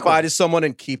you say goodbye to someone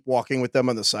and keep walking with them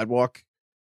on the sidewalk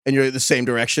and you're in the same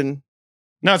direction.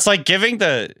 No, it's like giving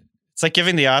the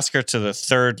Oscar to the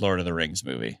third Lord of the Rings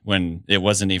movie when it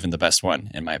wasn't even the best one,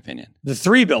 in my opinion. The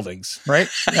 3 buildings, right?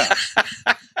 Yeah.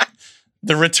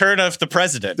 The Return of the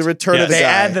President. The Return of the guy. They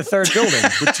add the third building.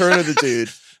 Return of the dude.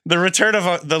 The return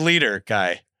of the leader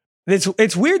guy.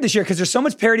 It's weird this year because there's so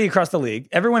much parity across the league.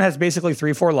 Everyone has basically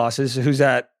 3-4 losses. Who's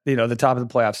at the top of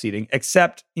the playoff seeding?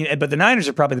 Except, but the Niners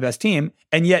are probably the best team,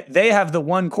 and yet they have the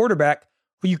one quarterback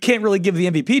who you can't really give the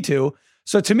MVP to.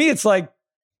 So to me, it's like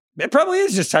it probably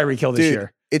is just Tyreek Hill this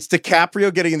year. It's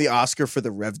DiCaprio getting the Oscar for The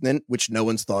Revenant, which no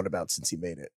one's thought about since he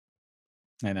made it.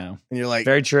 I know, and you're like,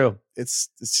 very true. It's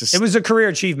just it was a career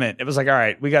achievement. It was like, all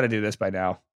right, we got to do this by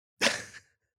now.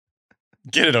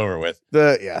 Get it over with.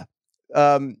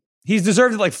 He's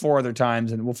deserved it 4 other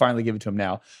times, and we'll finally give it to him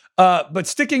now. But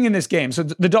sticking in this game, so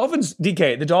the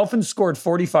Dolphins scored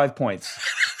 45 points.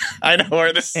 I know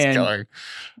where this is going.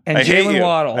 And Jalen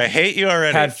Waddle, I hate you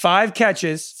already, had 5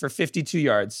 catches for 52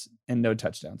 yards and no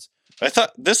touchdowns. I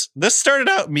thought this started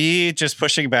out me just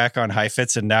pushing back on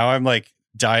Heifetz, and now I'm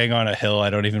dying on a hill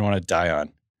I don't even want to die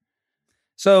on.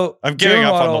 So I'm giving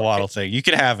up on the Waddle thing. You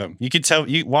can have him. You can tell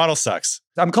Waddle sucks.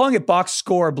 I'm calling it box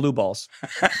score blue balls,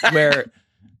 where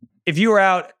if you were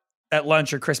out at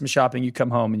lunch or Christmas shopping, you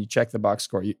come home and you check the box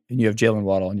score and you have Jalen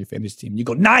Waddle on your fantasy team. You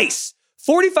go, nice,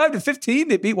 45-15.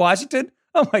 They beat Washington.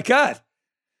 Oh my God.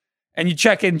 And you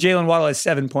check in, Jalen Waddle has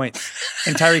 7 points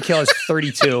and Tyreek Hill has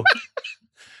 32.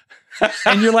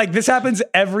 And you're like, this happens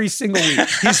every single week.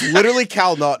 He's literally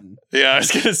Cal Naughton. Yeah, I was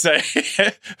going to say,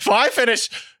 if I finish,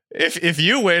 if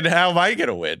you win, how am I going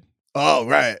to win? Oh,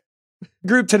 right.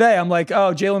 Group today, I'm like,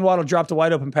 oh, Jalen Waddle dropped a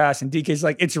wide open pass, and DK's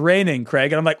like, it's raining,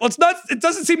 Craig. And I'm like, well, it's not, it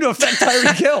doesn't seem to affect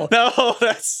Tyreek Hill. No,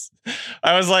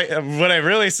 I was like, what I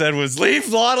really said was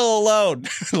leave Waddle alone. The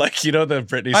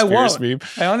Britney Spears meme.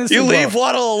 I honestly You leave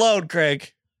Waddle alone,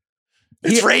 Craig.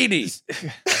 It's rainy.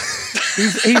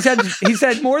 He's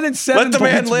had more than 7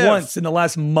 points once in the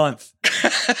last month.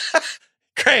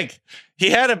 Craig, he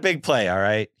had a big play, all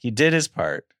right? He did his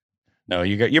part. No,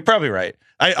 you're probably right.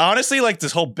 I honestly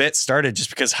this whole bit started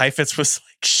just because Heifetz was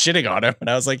shitting on him, and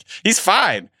I was like, he's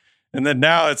fine. And then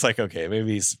now it's okay,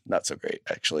 maybe he's not so great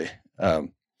actually.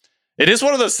 It is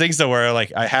one of those things though where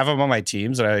I have him on my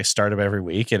teams and I start him every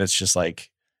week, and it's just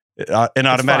an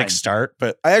automatic fine. start.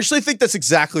 But I actually think that's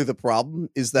exactly the problem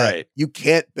is that Right. you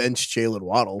can't bench Jalen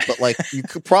Waddle, but like you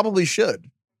probably should.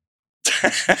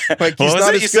 what he's was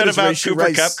not it as you good said as about Rashee Cooper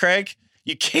Rice. Kupp, Craig?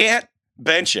 You can't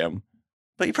bench him,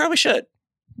 but you probably should.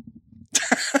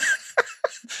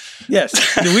 Yes.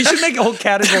 We should make a whole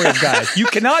category of guys. You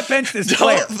cannot bench this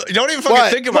player. Don't even fucking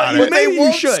What? think about But it. maybe They you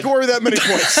won't should. score that many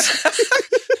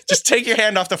points. Just take your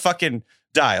hand off the fucking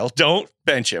dial. Don't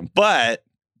bench him. But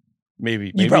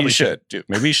maybe you probably should do.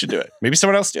 Maybe you should do it. Maybe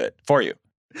someone else do it for you.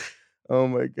 Oh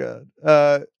my God.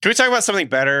 Can we talk about something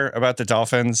better about the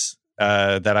Dolphins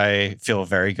that I feel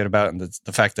very good about, and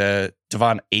the fact that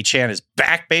Devon Achane is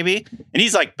back, baby, and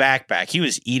he's like back. He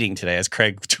was eating today, as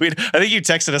Craig tweeted. I think you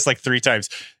texted us like 3 times.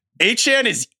 Achane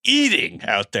is eating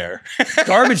out there.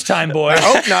 Garbage time, boy. I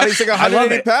hope not. He's like I love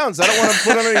 180 it. pounds. I don't want to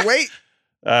put on any weight.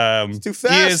 It's too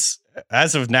fast. He is,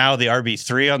 as of now, the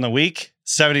RB3 on the week,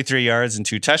 73 yards and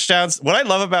 2 touchdowns. What I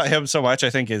love about him so much,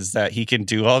 I think, is that he can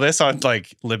do all this on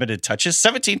like limited touches,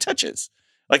 17 touches.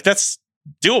 Like that's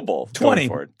doable.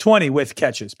 20 with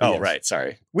catches. Oh, yes. right.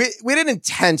 Sorry. We had an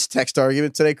intense text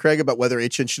argument today, Craig, about whether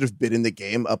Achane should have been in the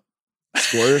game up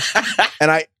scores.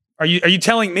 And Are you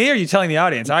telling me or are you telling the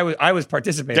audience? I was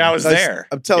participating. I was there.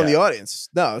 I'm telling Yeah. the audience.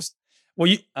 No, I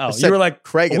You were like,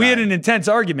 Craig and we had I. an intense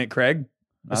argument, Craig.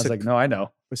 I was said- like, no, I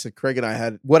know. said Craig and I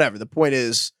had whatever. The point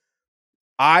is,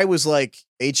 I was like,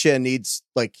 Achane needs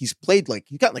like he's played like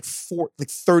he got like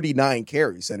 39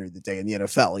 carries entering the day in the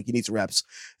NFL. Like he needs reps.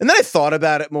 And then I thought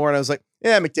about it more, and I was like,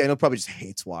 yeah, McDaniel probably just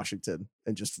hates Washington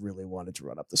and just really wanted to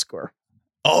run up the score.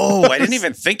 Oh, I didn't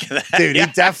even think of that. Dude, yeah.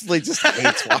 he definitely just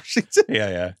hates Washington.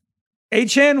 Yeah.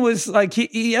 Achane was like,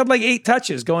 he had like 8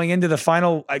 touches going into the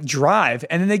final drive,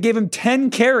 and then they gave him 10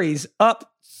 carries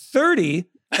up 30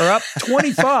 or up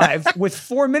 25 with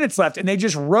 4 minutes left, and they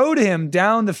just rode him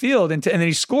down the field, and then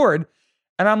he scored.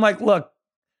 And I'm like, look,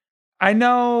 I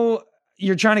know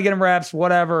you're trying to get him reps,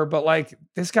 whatever, but like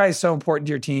this guy is so important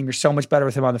to your team. You're so much better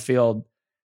with him on the field.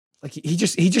 Like he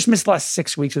just missed the last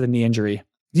 6 weeks with a knee injury.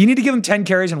 Do you need to give him 10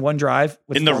 carries in one drive?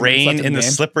 With In the 4 minutes left rain, in the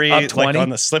game? slippery, Up like 20? on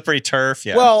the slippery turf.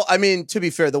 Yeah. Well, I mean, to be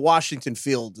fair, the Washington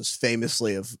field is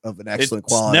famously of an excellent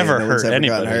it's quality. never and no one's hurt ever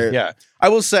gotten anybody. hurt. Yeah. I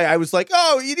will say, I was like,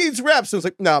 oh, he needs reps. I was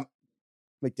like, no,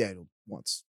 McDaniel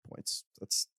wants points.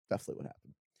 That's definitely what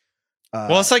happened.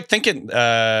 Well, it's like thinking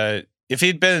if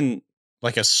he'd been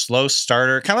like a slow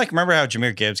starter, kind of like remember how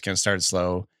Jahmyr Gibbs kind of started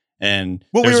slow, and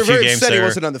well, there we was were a few very games upset he there.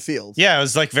 wasn't on the field. Yeah, it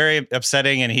was like very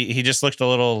upsetting, and he just looked a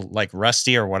little like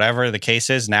rusty or whatever the case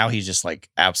is. Now he's just like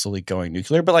absolutely going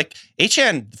nuclear. But like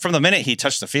Achane, from the minute he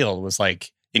touched the field, was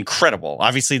like incredible.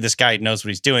 Obviously, this guy knows what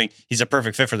he's doing. He's a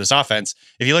perfect fit for this offense.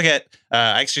 If you look at,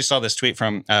 I actually saw this tweet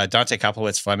from Dante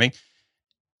Koplowitz-Fleming.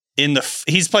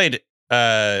 He's played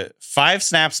 5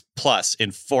 snaps plus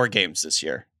in 4 games this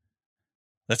year.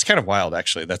 That's kind of wild,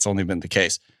 actually. That's only been the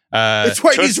case. That's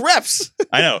why he needs reps.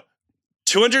 I know.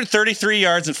 233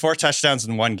 yards and 4 touchdowns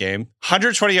in one game,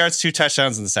 120 yards, 2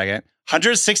 touchdowns in the second,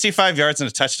 165 yards and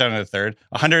a touchdown in the third,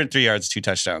 103 yards, 2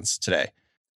 touchdowns today.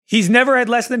 He's never had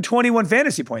less than 21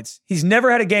 fantasy points. He's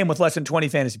never had a game with less than 20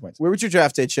 fantasy points. Where would you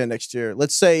draft Achane next year?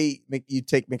 Let's say you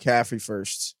take McCaffrey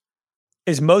first.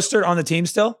 Is Mostert on the team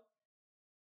still?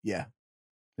 Yeah.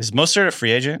 Is Mostert a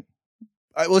free agent?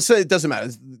 Let's say it doesn't matter.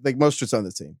 It's like Mostert's on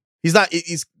the team. He's not.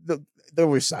 They'll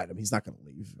resign him. He's not going to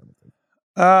leave. I don't think.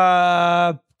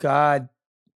 God.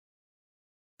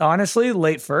 Honestly,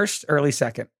 late first, early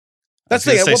second. That's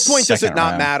the thing. At gonna what say point does it second not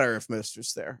round. matter if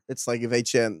Mostert's there? It's like if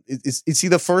Achane is he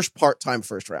the first part-time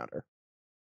first rounder?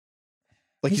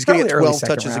 Like he's going to get probably early 12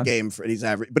 second touches round. a game and he's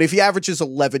average. But if he averages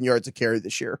 11 yards a carry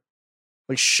this year,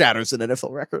 like shatters an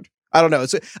NFL record. I don't know.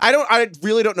 I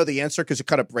really don't know the answer because it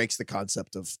kind of breaks the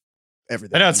concept of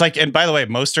everything. I know. It's like, and by the way,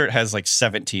 Mostert has like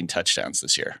 17 touchdowns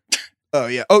this year. Oh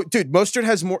yeah. Oh, dude, Mostert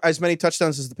has as many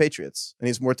touchdowns as the Patriots, and he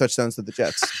has more touchdowns than the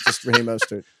Jets. Just Raheem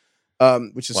Mostert,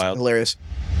 which is Wild. hilarious.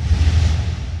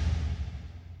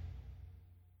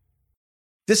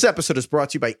 This episode is brought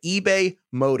to you by eBay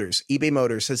Motors. eBay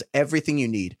Motors has everything you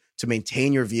need to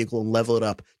maintain your vehicle and level it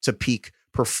up to peak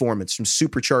performance, from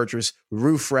superchargers,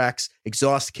 roof racks,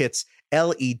 exhaust kits,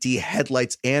 LED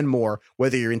headlights, and more.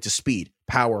 Whether you're into speed,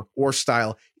 power, or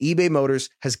style, eBay Motors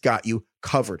has got you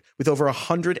covered. With over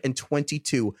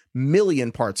 122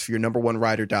 million parts for your number one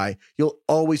ride or die, you'll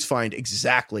always find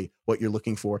exactly what you're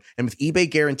looking for. And with eBay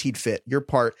Guaranteed Fit, your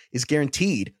part is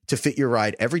guaranteed to fit your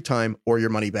ride every time or your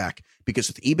money back. Because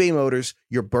with eBay Motors,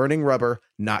 you're burning rubber,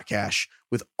 not cash.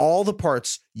 With all the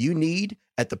parts you need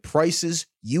at the prices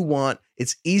you want,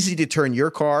 it's easy to turn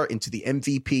your car into the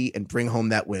MVP and bring home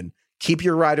that win. Keep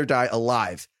your ride or die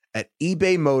alive at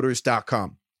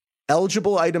ebaymotors.com.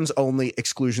 Eligible items only.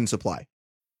 Exclusions apply.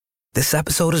 This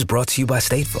episode is brought to you by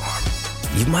State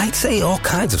Farm. You might say all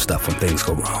kinds of stuff when things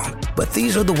go wrong, but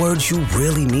these are the words you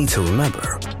really need to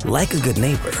remember. Like a good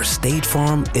neighbor, State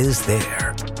Farm is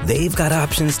there. They've got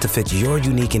options to fit your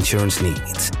unique insurance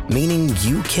needs, meaning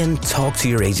you can talk to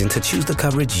your agent to choose the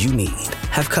coverage you need.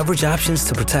 Have coverage options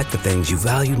to protect the things you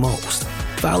value most.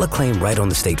 File a claim right on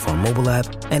the State Farm mobile app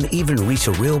and even reach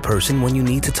a real person when you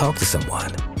need to talk to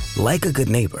someone. Like a good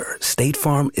neighbor, State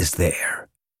Farm is there.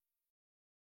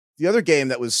 The other game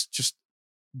that was just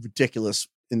ridiculous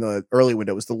in the early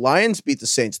window was the Lions beat the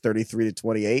Saints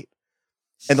 33-28.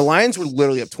 And the Lions were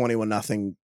literally up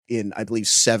 21-0 in, I believe,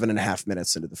 7.5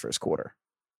 minutes into the first quarter.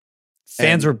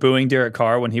 Fans were booing Derek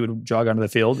Carr when he would jog onto the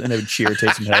field, and they would cheer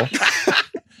Taysom Hill.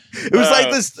 It was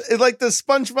like the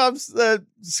SpongeBob's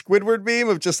Squidward meme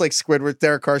of just like Squidward,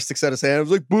 Derek Carr sticks out his hand. It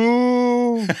was like,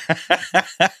 boo.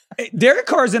 Derek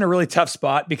Carr's in a really tough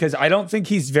spot because I don't think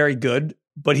he's very good,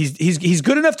 but he's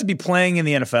good enough to be playing in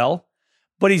the NFL,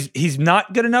 but he's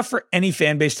not good enough for any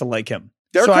fan base to like him.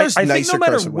 Derek Carr's I nicer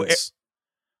think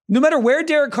no matter where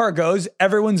Derek Carr goes,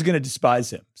 everyone's going to despise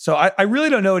him. So I really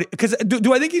don't know. Because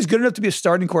do I think he's good enough to be a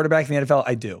starting quarterback in the NFL?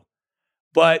 I do.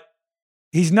 But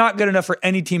he's not good enough for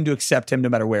any team to accept him no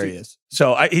matter where he is.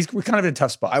 So we're kind of in a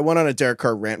tough spot. I went on a Derek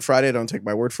Carr rant Friday. Don't take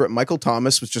my word for it. Michael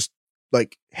Thomas was just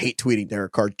like hate tweeting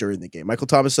Derek Carr during the game. Michael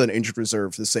Thomas is an injured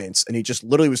reserve for the Saints, and he just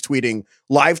literally was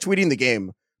live tweeting the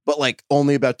game, but like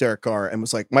only about Derek Carr, and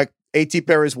was like, Mike, A.T.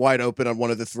 Perry's wide open on one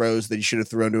of the throws that he should have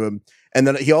thrown to him. And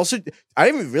then he also, I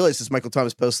didn't even realize this, Michael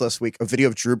Thomas posted last week a video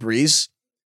of Drew Brees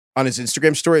on his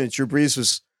Instagram story, and Drew Brees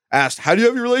was asked, how do you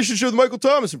have your relationship with Michael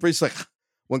Thomas? And Brees like,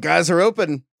 when guys are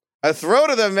open, I throw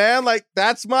to them, man. Like,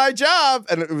 that's my job.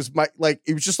 And it was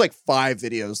it was just like 5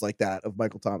 videos like that of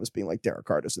Michael Thomas being like, Derek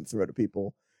Carr doesn't throw to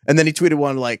people. And then he tweeted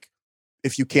one like,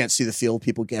 if you can't see the field,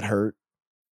 people get hurt.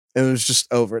 And it was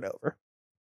just over and over.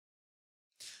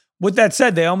 With that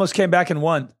said, they almost came back and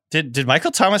won. Did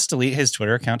Michael Thomas delete his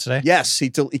Twitter account today? Yes, he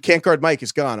can't guard Mike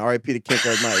is gone. R.I.P. to can't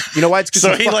guard Mike. You know why? It's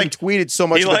because he tweeted so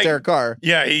much about Derek Carr.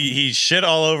 Yeah, he shit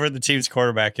all over the team's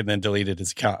quarterback and then deleted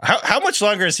his account. How much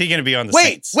longer is he going to be on the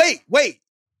Saints? Wait.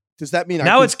 Does that mean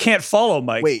it's can't follow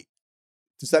Mike? Wait.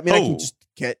 Does that mean I can just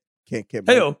can't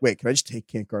Hey-o. wait, can I just take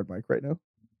can't guard Mike right now?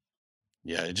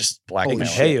 Yeah, just blackmail him.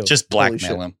 Hey-o. Just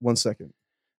blackmail him. 1 second.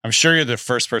 I'm sure you're the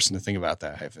first person to think about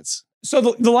that, Heifetz. So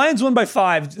the Lions won by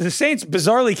 5. The Saints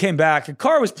bizarrely came back.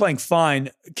 Carr was playing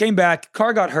fine. Came back.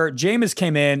 Carr got hurt. Jameis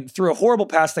came in, threw a horrible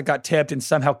pass that got tipped and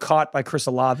somehow caught by Chris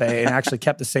Olave and actually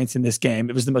kept the Saints in this game.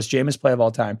 It was the most Jameis play of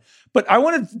all time. But I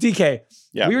wanted, DK,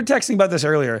 we were texting about this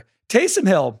earlier. Taysom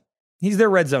Hill, he's their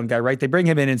red zone guy, right? They bring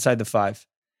him in inside the 5.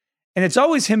 And it's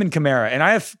always him and Kamara. And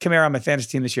I have Kamara on my fantasy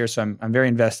team this year, so I'm very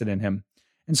invested in him.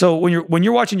 And so when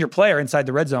you're watching your player inside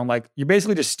the red zone, like you're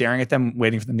basically just staring at them,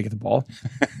 waiting for them to get the ball.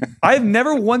 I've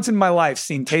never once in my life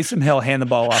seen Taysom Hill hand the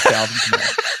ball off to Alvin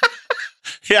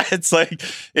Kamara. Yeah, it's like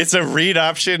it's a read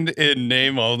option in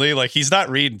name only. Like he's not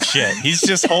reading shit. He's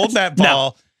just holding that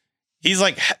ball. No. He's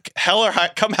like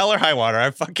come hell or high water.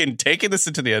 I'm fucking taking this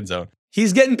into the end zone.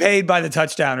 He's getting paid by the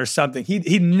touchdown or something.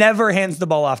 He never hands the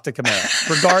ball off to Kamara,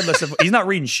 regardless of he's not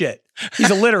reading shit.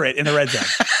 He's illiterate in the red zone.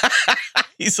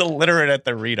 He's illiterate at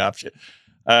the read option.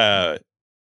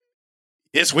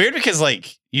 It's weird because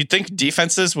like you'd think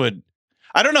defenses would,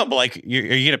 I don't know, but like are you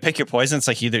going to pick your poison? It's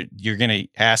like either you're going to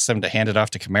ask them to hand it off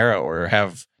to Kamara or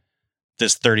have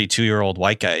this 32-year-old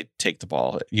white guy take the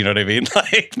ball. You know what I mean?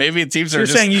 Like maybe teams you're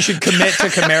saying you should commit to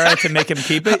Kamara to make him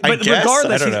keep it. But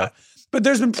regardless, I don't know. But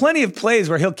there's been plenty of plays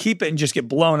where he'll keep it and just get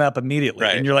blown up immediately.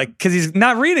 Right. And you're like, because he's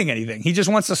not reading anything. He just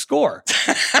wants to score.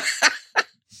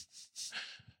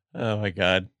 Oh my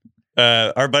God.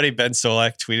 Our buddy Ben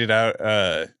Solak tweeted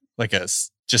out like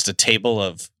just a table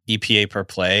of EPA per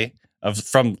play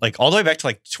from like all the way back to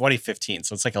like 2015.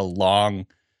 So it's like a long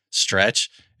stretch.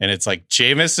 And it's like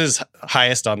Jameis is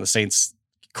highest on the Saints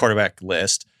quarterback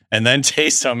list. And then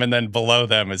Taysom, and then below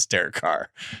them is Derek Carr.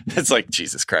 It's like,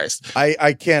 Jesus Christ.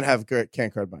 I can't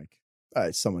guard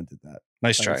Mike. Someone did that.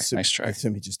 Nice try. I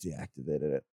assume he just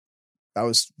deactivated it. That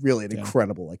was really an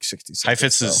incredible 60 seconds.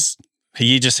 Heifetz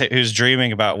he was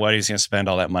dreaming about what he's going to spend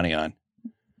all that money on.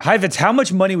 Heifetz, how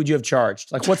much money would you have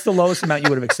charged? Like, what's the lowest amount you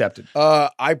would have accepted?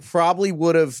 I probably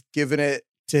would have given it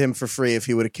to him for free if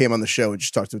he would have came on the show and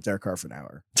just talked to Derek Carr for an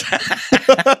hour.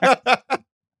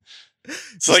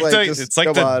 It's like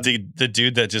the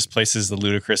dude that just places the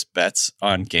ludicrous bets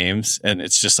on games, and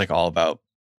it's just like all about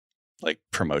like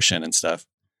promotion and stuff.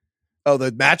 Oh,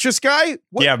 the mattress guy?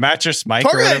 What? Yeah, Mattress Mike.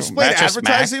 Explain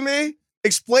advertising me.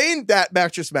 Explain that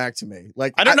Mattress Mac to me.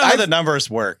 Like I don't know how the numbers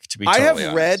work. To be totally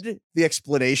honest. read the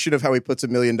explanation of how he puts $1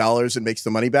 million and makes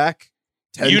the money back,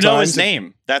 10 You know times. his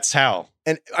name. That's how.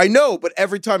 And I know, but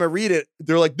every time I read it,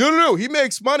 they're like, no, he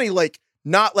makes money, like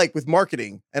not like with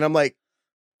marketing. And I'm like,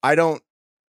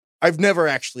 I've never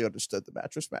actually understood the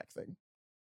Mattress Mac thing.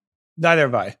 Neither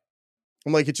have I.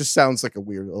 I'm like, it just sounds like a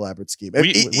weird, elaborate scheme.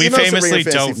 We famously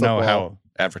don't know football. how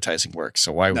advertising works,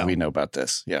 so why would we know about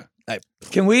this? Yeah.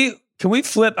 Can we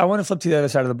flip? I want to flip to the other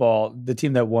side of the ball. The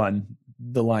team that won,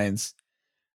 the Lions.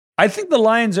 I think the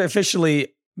Lions are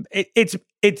officially.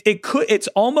 It's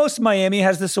almost Miami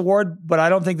has this award, but I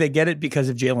don't think they get it because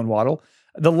of Jalen Waddle.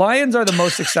 The Lions are the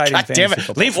most exciting. God damn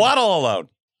it! Leave Waddle alone.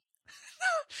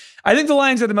 I think the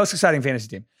Lions are the most exciting fantasy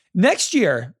team. Next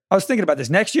year, I was thinking about this.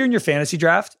 Next year in your fantasy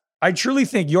draft, I truly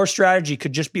think your strategy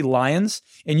could just be Lions,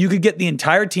 and you could get the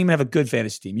entire team and have a good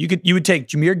fantasy team. You would take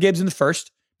Jahmyr Gibbs in the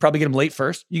first, probably get him late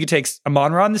first. You could take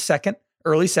Amon-Ra in the second,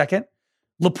 early second.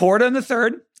 Laporta in the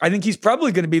third. I think he's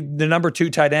probably going to be the number 2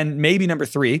 tight end, maybe number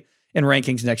 3 in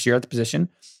rankings next year at the position.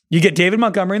 You get David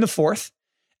Montgomery in the fourth,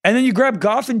 and then you grab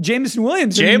Goff and Jameson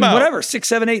Williams in whatever, 6,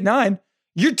 7, 8, 9.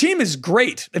 Your team is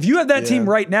great. If you have that team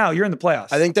right now, you're in the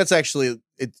playoffs. I think that's actually,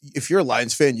 if you're a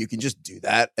Lions fan, you can just do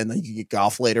that. And then you can get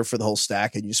Goff later for the whole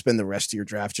stack. And you spend the rest of your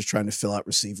draft just trying to fill out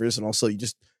receivers. And also you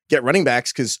just get running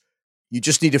backs because you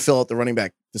just need to fill out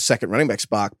the second running back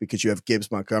spot because you have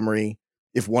Gibbs, Montgomery.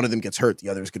 If one of them gets hurt, the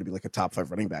other is going to be like a top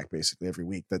 5 running back basically every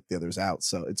week that the other's out.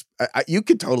 So you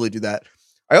could totally do that.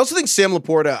 I also think Sam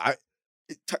Laporta,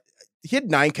 he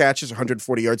had 9 catches,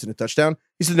 140 yards and a touchdown.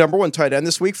 He's the number 1 tight end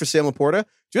this week for Sam Laporta.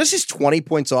 Just he's 20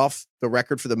 points off the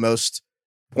record for the most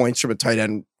points from a tight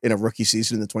end in a rookie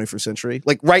season in the 21st century.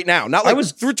 Like right now, not like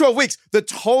through 12 weeks, the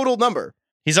total number.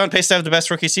 He's on pace to have the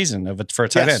best rookie season for a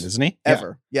tight end, isn't he?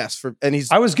 Ever. Yeah.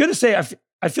 Yes. I was going to say,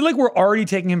 I feel like we're already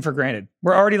taking him for granted.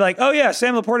 We're already like, oh yeah,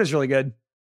 Sam Laporta is really good.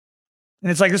 And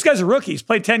it's like, this guy's a rookie. He's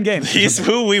played 10 games. He's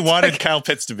who we wanted Kyle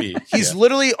Pitts to be. He's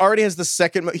literally already has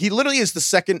he literally is the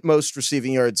second most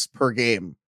receiving yards per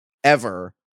game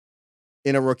ever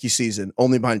in a rookie season,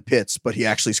 only behind Pitts, but he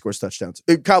actually scores touchdowns.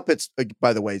 Kyle Pitts,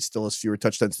 by the way, still has fewer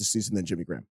touchdowns this season than Jimmy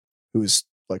Graham, who's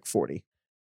like 40.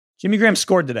 Jimmy Graham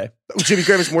scored today. Jimmy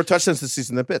Graham has more touchdowns this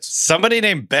season than Pitts. Somebody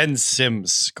named Ben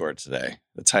Sims scored today,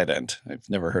 the tight end. I've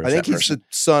never heard of that person. I think he's the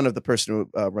son of the person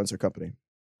who runs their company.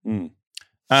 No,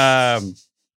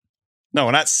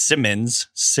 not Simmons.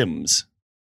 Sims.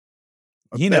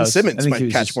 Ben Simmons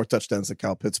might catch more touchdowns than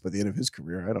Kyle Pitts by the end of his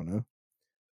career. I don't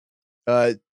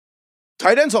know.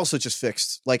 Tight end's also just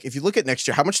fixed. Like, if you look at next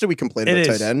year, how much do we complain about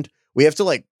tight end? We have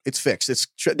to it's fixed. It's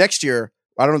next year.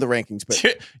 I don't know the rankings, but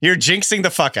you're jinxing the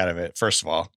fuck out of it. First of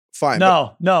all, fine.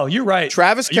 No, you're right.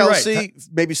 Travis Kelce, right.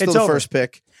 Maybe still the first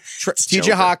pick.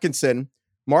 TJ Hawkinson,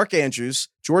 Mark Andrews,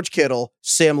 George Kittle,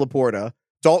 Sam Laporta,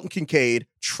 Dalton Kincaid,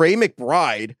 Trey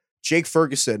McBride, Jake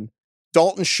Ferguson,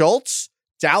 Dalton Schultz,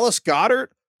 Dallas Goedert,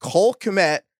 Cole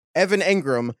Kmet, Evan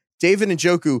Engram, David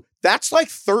Njoku. That's like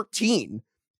 13.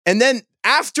 And then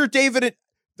after David,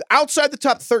 outside the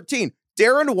top 13,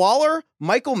 Darren Waller,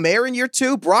 Michael Mayer in year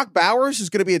 2, Brock Bowers is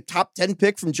going to be a top 10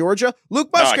 pick from Georgia, Luke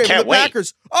Musgrave from the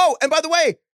Packers. Oh, and by the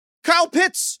way, Kyle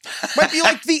Pitts might be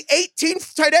like the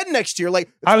 18th tight end next year.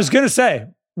 Like I was going to say,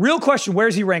 real question, where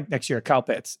is he ranked next year, Kyle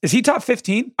Pitts? Is he top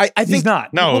 15? I think he's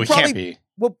not. No, he can't be.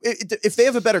 Well, if they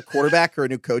have a better quarterback or a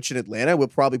new coach in Atlanta, we'll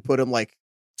probably put him like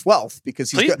 12th because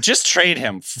he's just trade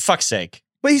him for fuck's sake.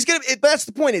 But that's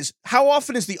the point is how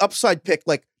often is the upside pick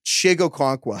like Chigo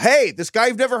Okonkwo? Hey, this guy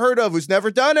you've never heard of who's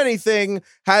never done anything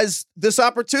has this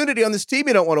opportunity on this team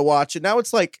you don't want to watch. And now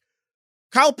it's like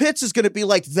Kyle Pitts is going to be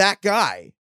like that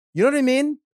guy. You know what I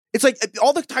mean? It's like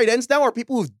all the tight ends now are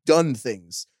people who've done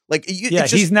things. Like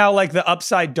he's now like the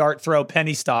upside dart throw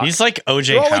penny stock. He's like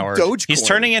OJ Howard. He's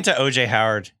turning into OJ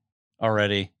Howard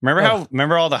already.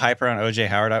 Remember all the hype around OJ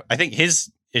Howard? I think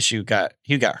his issue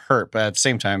he got hurt, but at the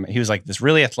same time, he was like this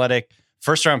really athletic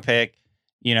first round pick,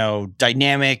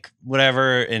 dynamic,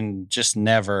 whatever, and just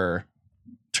never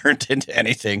turned into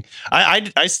anything.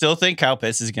 I still think Kyle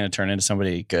Pitts is going to turn into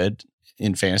somebody good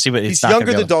in fantasy, but he's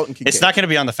younger than Dalton Kincaid. It's not going to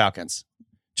be on the Falcons.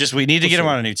 Just we need to get him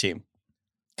on a new team.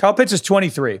 Kyle Pitts is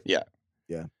 23. Yeah.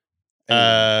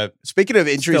 Speaking of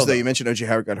injuries, though, you mentioned OJ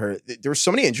Howard got hurt. There were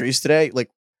so many injuries today. Like,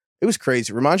 it was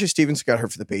crazy. Ramondre Stevenson got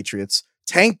hurt for the Patriots.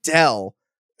 Tank Dell,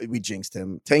 we jinxed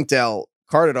him. Tank Dell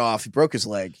carted off. He broke his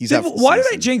leg. He's out for the Why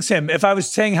season. did I jinx him if I was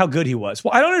saying how good he was?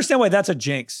 Well, I don't understand why that's a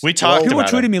jinx. We talked People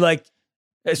about tweeted him. me like,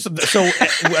 so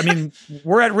I mean,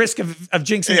 we're at risk of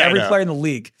jinxing every player in the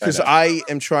league. Because I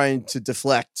am trying to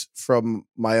deflect from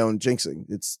my own jinxing.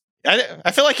 I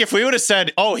feel like if we would have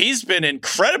said, oh, he's been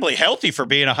incredibly healthy for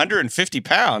being 150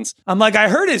 pounds. I'm like, I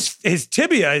heard his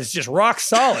tibia is just rock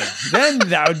solid. Then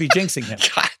that would be jinxing him.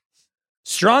 God.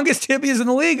 Strongest tibias in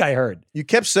the league, I heard. You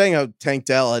kept saying how Tank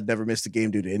Dell had never missed a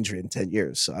game due to injury in 10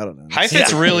 years. So I don't know.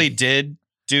 Heifetz really did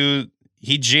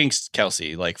he jinxed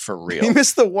Kelsey, like for real. He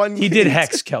missed the one. He did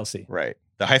hex Kelsey. Right.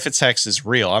 The Heifetz hex is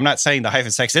real. I'm not saying the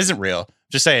Heifetz hex isn't real. I'm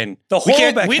just saying the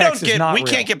Horlbeck hex is not we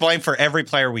real. can't get blamed for every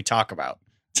player we talk about.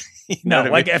 No,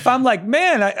 like if I'm like,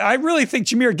 man, I really think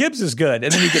Jahmyr Gibbs is good,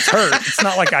 and then he gets hurt. It's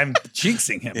not like I'm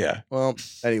jinxing him. Yeah. Well,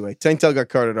 anyway, Tank Dell got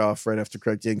carted off right after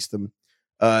Craig jinxed him.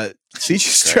 CJ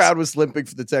Stroud was limping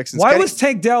for the Texans. Why was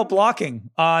Tank Dell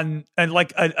blocking on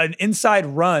like an inside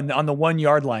run on the 1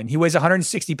 yard line? He weighs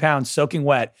 160 pounds, soaking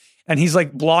wet, and he's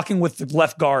like blocking with the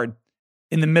left guard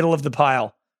in the middle of the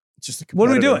pile. Just a what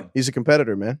are we doing? He's a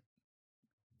competitor, man.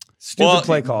 Stupid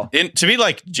play call.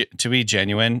 To be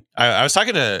genuine, I was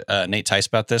talking to Nate Tice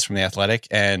about this from The Athletic,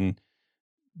 and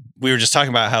we were just talking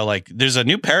about how like there's a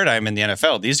new paradigm in the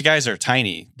NFL. These guys are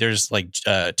tiny. There's like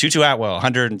Tutu Atwell,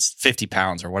 150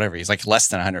 pounds or whatever. He's like less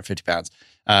than 150 pounds.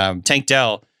 Tank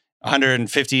Dell,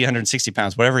 150, 160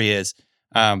 pounds, whatever he is.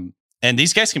 And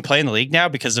these guys can play in the league now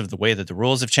because of the way that the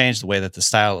rules have changed, the way that the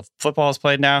style of football is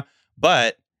played now.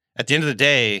 But at the end of the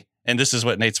day, and this is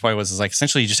what Nate's point was, is like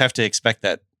essentially you just have to expect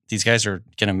that these guys are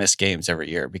going to miss games every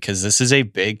year because this is a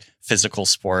big physical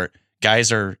sport. Guys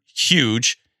are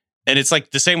huge. And it's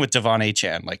like the same with Devon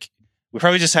Achane. Like we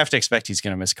probably just have to expect he's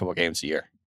going to miss a couple games a year.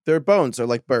 Their bones are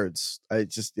like birds. I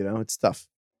just, it's tough.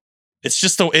 It's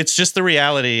just the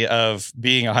reality of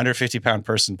being a 150 pound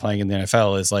person playing in the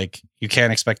NFL is like, you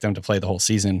can't expect them to play the whole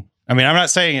season. I mean, I'm not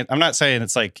saying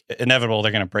it's like inevitable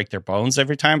they're going to break their bones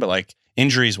every time, but like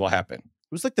injuries will happen.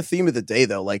 It was like the theme of the day,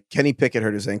 though. Like Kenny Pickett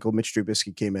hurt his ankle. Mitch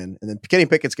Trubisky came in. And then Kenny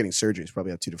Pickett's getting surgery. He's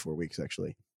probably out 2 to 4 weeks,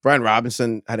 actually. Brian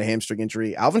Robinson had a hamstring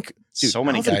injury. Alvin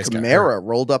Kamara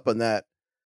rolled up on that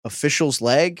official's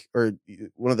leg or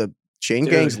one of the chain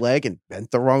gang's leg and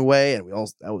bent the wrong way. And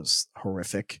that was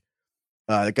horrific.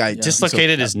 The guy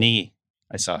dislocated his knee.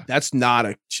 I saw. That's not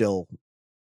a chill.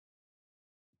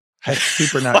 That's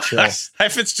super not chill.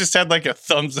 Heifetz just had like a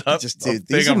thumbs up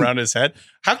thing around his head.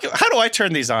 How do I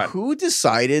turn these on? Who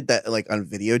decided that like on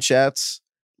video chats,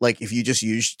 like if you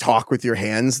just talk with your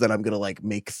hands, that I'm gonna like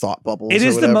make thought bubbles? It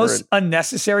is the most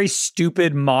unnecessary,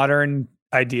 stupid, modern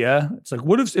idea. It's like,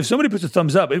 what if somebody puts a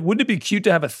thumbs up? Wouldn't it be cute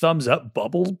to have a thumbs up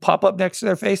bubble pop up next to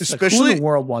their face? Especially, like, who in the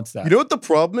world wants that? You know what the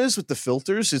problem is with the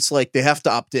filters? It's like they have to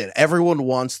opt in. Everyone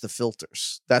wants the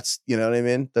filters. That's, you know what I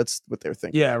mean? That's what they're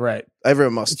thinking. Yeah, right.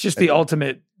 Everyone must. It's just the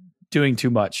ultimate doing too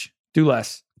much. Do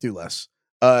less. Do less.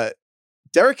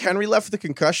 Derrick Henry left with a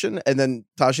concussion, and then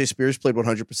Tajay Spears played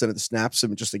 100% of the snaps.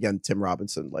 And just again, Tim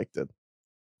Robinson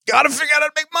gotta figure out how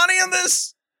to make money on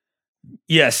this.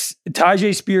 Yes,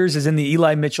 Tajay Spears is in the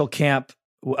Eli Mitchell camp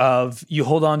of you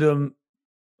hold on to him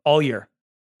all year.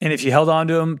 And if you held on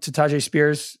to him to Tajay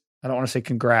Spears, I don't want to say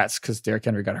congrats because Derrick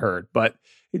Henry got hurt. But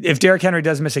if Derrick Henry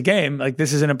does miss a game, like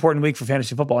this is an important week for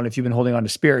fantasy football. And if you've been holding on to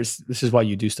Spears, this is why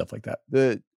you do stuff like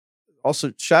that.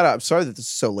 Also, shout out. I'm sorry that this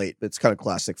is so late, but it's kind of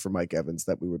classic for Mike Evans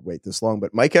that we would wait this long.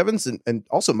 But Mike Evans and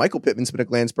also Michael Pittman's been at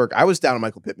Glansburg. I was down on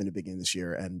Michael Pittman at the beginning of this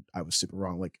year, and I was super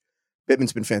wrong. Like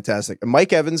Pittman's been fantastic. And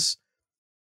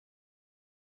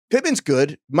Pittman's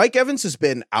good. Mike Evans has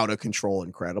been out of control,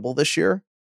 incredible this year.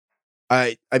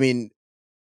 I mean,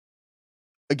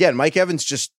 again, Mike Evans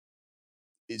just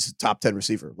is a top 10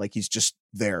 receiver. Like he's just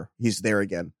there. He's there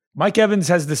again. Mike Evans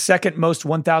has the second most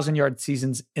 1,000-yard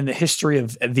seasons in the history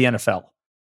of the NFL.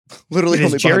 Literally,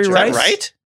 only Jerry Rice,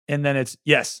 right? And then it's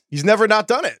yes. He's never not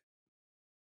done it.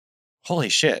 Holy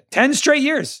shit! 10 straight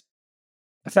years,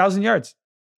 1,000 yards.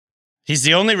 He's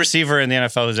the only receiver in the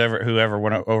NFL who ever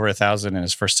went over 1,000 in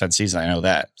his first 10 seasons. I know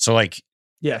that. So like,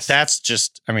 yes, that's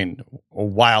just, I mean, a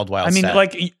wild stat.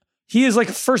 Like he is like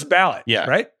a first ballot. Yeah.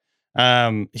 Right.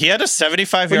 He had a 75-yard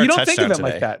touchdown today. You don't think of him today.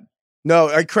 like that.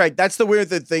 No, Craig, that's the weird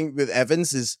thing with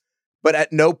Evans is, but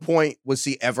at no point was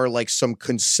he ever like some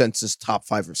consensus top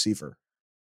 5 receiver.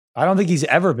 I don't think he's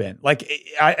ever been. Like,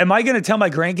 am I going to tell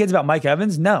my grandkids about Mike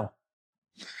Evans? No.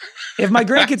 If my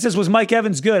grandkid says, was Mike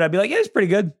Evans good? I'd be like, yeah, he's pretty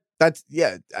good. That's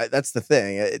the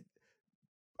thing.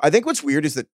 I think what's weird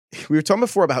is that we were talking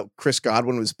before about how Chris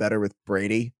Godwin was better with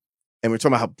Brady, and we were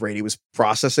talking about how Brady was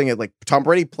processing it. Like Tom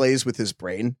Brady plays with his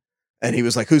brain, and he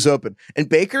was like, "Who's open?" And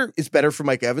Baker is better for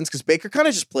Mike Evans because Baker kind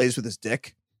of just plays with his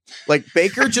dick. Like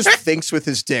Baker just thinks with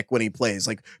his dick when he plays.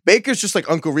 Like Baker's just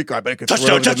like Uncle Rico. I bet I could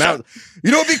throw it to the mountain.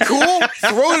 You know what'd be cool?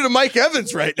 Throw it to Mike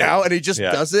Evans right now, and he just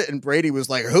does it. And Brady was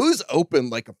like, "Who's open?"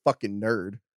 Like a fucking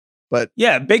nerd. But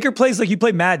yeah, Baker plays like you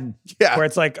play Madden. Yeah. Where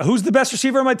it's like, who's the best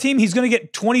receiver on my team? He's going to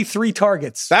get 23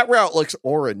 targets. That route looks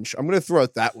orange. I'm going to throw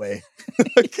it that way.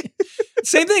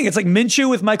 Same thing. It's like Minshew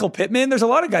with Michael Pittman. There's a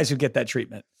lot of guys who get that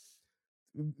treatment.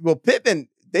 Well, Pittman,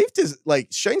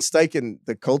 Shane Steichen,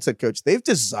 the Colts head coach, they've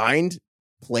designed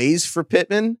plays for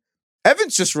Pittman.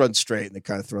 Evans just runs straight and they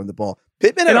kind of throw him the ball.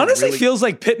 Pittman, it honestly feels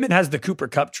like Pittman has the Cooper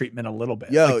Kupp treatment a little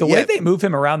bit. Like the way they move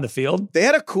him around the field. They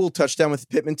had a cool touchdown with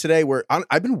Pittman today where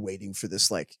I've been waiting for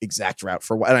this like exact route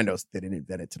for a while. And I know they didn't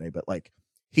invent it today, but like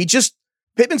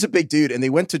Pittman's a big dude and they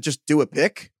went to just do a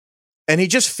pick and he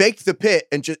just faked the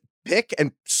pick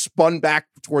and spun back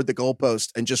toward the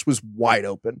goalpost and just was wide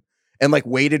open and like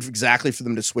waited exactly for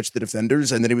them to switch the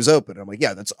defenders. And then he was open. I'm like,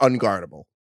 yeah, that's unguardable.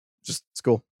 It's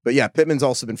cool. But yeah, Pittman's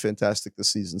also been fantastic this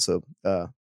season. So there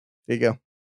you go.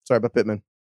 Sorry about Pittman.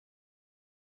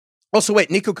 Also,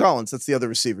 wait, Nico Collins. That's the other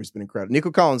receiver who's been incredible.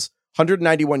 Nico Collins,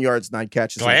 191 yards, 9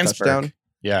 catches, and a touchdown.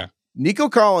 Yeah. Nico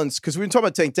Collins, because we've been talking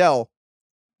about Tank Dell.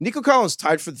 Nico Collins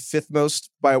tied for the 5th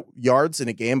most by yards in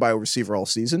a game by a receiver all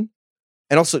season.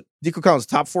 And also, Nico Collins,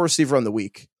 top 4 receiver on the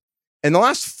week. In the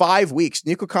last 5 weeks,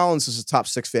 Nico Collins is a top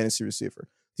 6 fantasy receiver.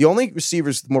 The only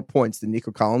receivers with more points than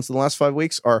Nico Collins in the last 5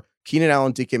 weeks are Keenan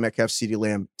Allen, DK Metcalf, CeeDee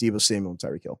Lamb, Deebo Samuel, and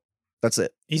Tyreek Hill. That's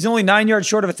it. He's only 9 yards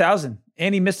short of 1,000,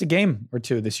 and he missed a game or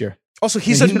 2 this year. Also,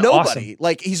 he's a nobody. Awesome.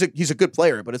 Like he's a good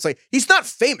player, but it's like he's not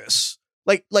famous.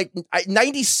 Like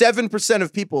 97%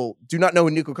 of people do not know who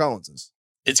Nico Collins is.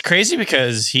 It's crazy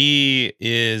because he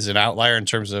is an outlier in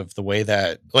terms of the way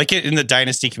that, like in the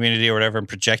dynasty community or whatever, and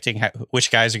projecting which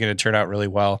guys are going to turn out really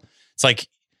well. It's like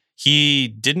he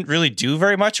didn't really do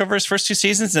very much over his first 2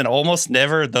 seasons, and almost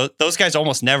never those guys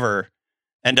almost never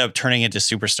end up turning into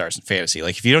superstars in fantasy.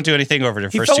 Like if you don't do anything over the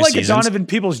first 2 seasons, he felt like a Donovan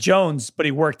Peoples-Jones, but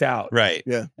he worked out. Right.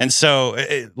 Yeah. And so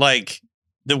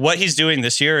what he's doing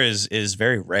this year is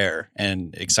very rare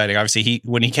and exciting. Obviously,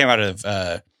 when he came out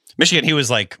of Michigan, he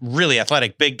was like really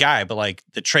athletic, big guy, but like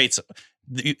the traits,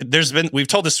 we've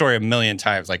told this story a million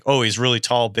times. Like, oh, he's really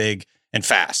tall, big, and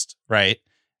fast, right?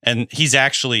 And he's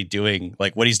actually doing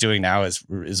like what he's doing now is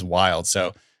wild.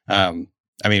 So,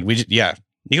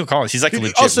 Nico Collins, he's like a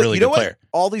legit really good player.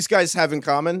 All these guys have in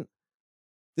common.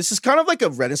 This is kind of like a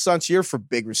renaissance year for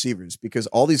big receivers because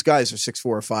all these guys are 6'4"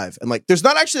 or 5. And like, there's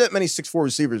not actually that many 6'4"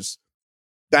 receivers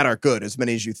that are good, as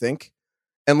many as you think.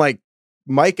 And like,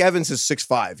 Mike Evans is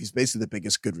 6'5". He's basically the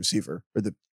biggest good receiver or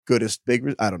the goodest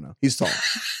big. I don't know. He's tall,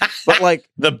 but like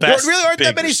the best. There really aren't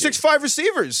that many 6'5"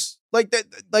 receivers. Like that,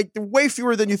 like way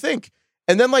fewer than you think.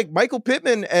 And then like Michael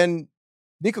Pittman and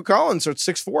Nico Collins are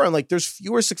 6'4", and like there's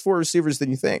fewer 6'4" receivers than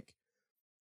you think,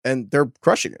 and they're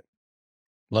crushing it.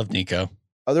 Love Nico.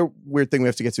 Other weird thing we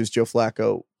have to get to is Joe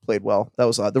Flacco played well. That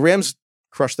was odd. The Rams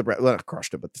crushed not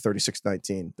crushed it, but the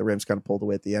 36-19. The Rams kind of pulled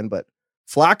away at the end, but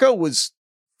Flacco was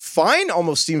fine.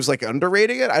 Almost seems like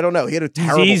underrating it. I don't know. He had a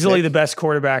terrible. He's easily pick. the best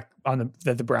quarterback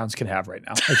that the Browns can have right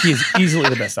now. Like he's easily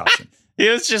the best option. He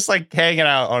was just like hanging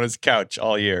out on his couch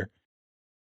all year.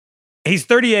 He's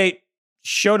 38.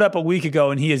 Showed up a week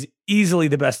ago, and he is easily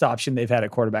the best option they've had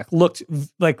at quarterback. Looked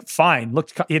like fine.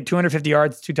 He had 250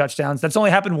 yards, 2 touchdowns. That's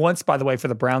only happened once, by the way, for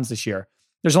the Browns this year.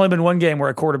 There's only been one game where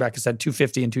a quarterback has had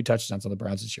 250 and 2 touchdowns on the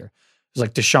Browns this year. It was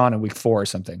like Deshaun in week 4 or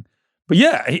something. But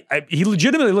yeah, he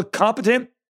legitimately looked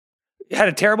competent. He had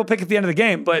a terrible pick at the end of the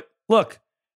game, but look,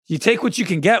 you take what you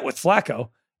can get with Flacco,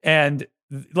 and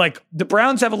like the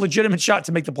Browns have a legitimate shot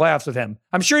to make the playoffs with him.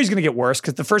 I'm sure he's going to get worse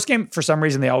because the first game, for some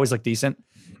reason, they always look decent.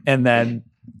 And then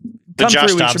come 3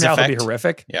 weeks from now, he'll be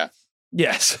horrific. Yeah.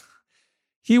 Yes.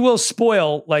 He will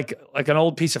spoil like an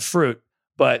old piece of fruit,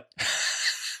 but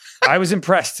I was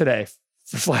impressed today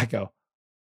for Flacco.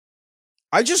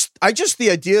 I just the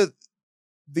idea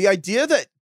that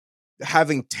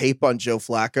having tape on Joe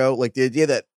Flacco, like the idea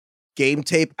that game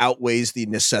tape outweighs the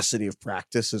necessity of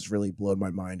practice has really blown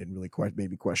my mind and really made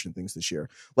me question things this year.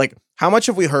 Like, how much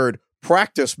have we heard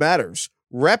practice matters,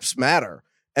 reps matter?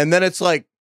 And then it's like,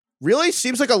 really?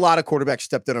 Seems like a lot of quarterbacks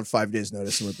stepped in on 5 days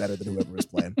notice and were better than whoever was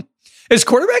playing. Is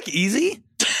quarterback easy?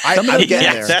 I'm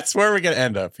getting there. That's where we're going to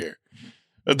end up here.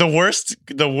 The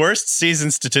worst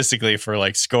season statistically for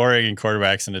like scoring and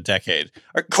quarterbacks in a decade.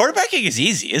 Quarterbacking is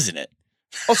easy, isn't it?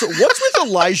 Also, what's with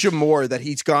Elijah Moore that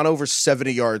he's gone over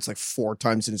 70 yards like 4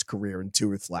 times in his career and 2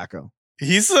 with Flacco?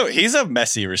 He's a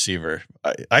messy receiver.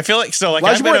 I feel like so. Like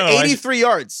Elijah Moore had 83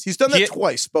 yards. He's done that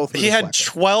twice. Both. He had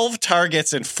 12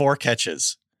 targets and 4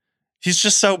 catches. He's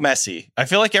just so messy. I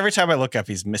feel like every time I look up,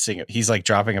 he's missing it. He's like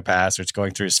dropping a pass, or it's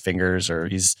going through his fingers, or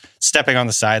he's stepping on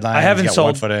the sideline. I haven't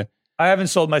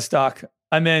sold my stock.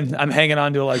 I'm in. I'm hanging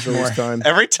on to Elijah Moore.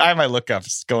 Every time I look up,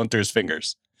 it's going through his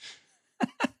fingers.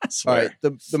 All right,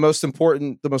 the most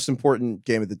important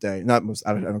game of the day. Not most.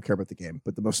 I don't care about the game,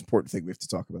 but the most important thing we have to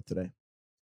talk about today.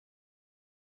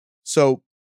 So,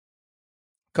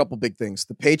 a couple big things.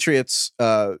 The Patriots.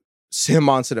 Sam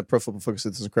Monson at Pro Football Focus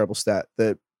did this incredible stat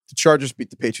that the Chargers beat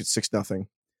the Patriots 6-0.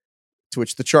 to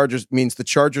which the Chargers means the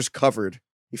Chargers covered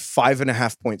a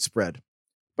 5.5 point spread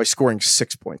by scoring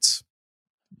 6 points.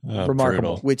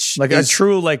 Remarkable. Brutal. Which Like is a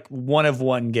true like 1 of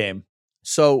 1 game.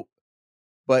 so,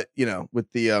 but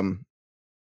with the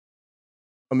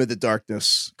amid the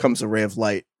darkness comes a ray of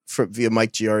light via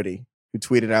Mike Giardi, who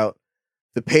tweeted out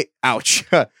the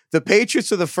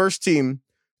Patriots are the first team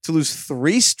to lose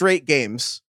 3 straight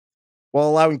games while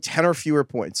allowing 10 or fewer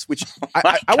points, which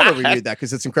I want to reread that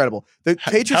because it's incredible. The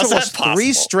Patriots have lost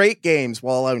 3 straight games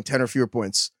while allowing 10 or fewer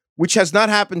points, which has not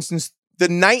happened since the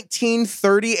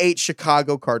 1938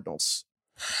 Chicago Cardinals.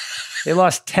 They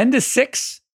lost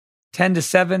 10-6,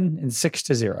 10-7, and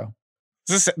 6-0.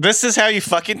 This is how you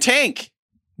fucking tank.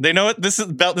 They know it. This is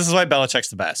why Belichick's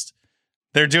the best.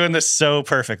 They're doing this so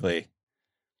perfectly.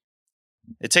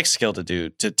 It takes skill to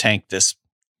tank this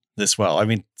well. I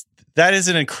mean, that is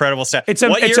an incredible stat. It's a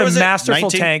masterful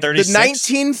tank. The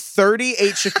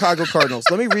 1938 Chicago Cardinals.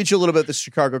 Let me read you a little bit of the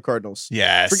Chicago Cardinals.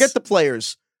 Yes. Forget the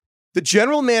players. The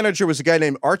general manager was a guy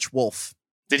named Arch Wolf.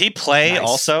 Did he play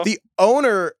also? The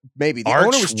owner, maybe. The Arch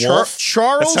owner was Wolf?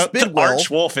 Charles Bidwell. Arch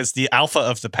Wolf is the alpha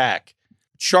of the pack.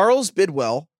 Charles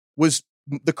Bidwell was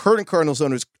the current Cardinals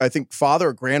owner's, I think, father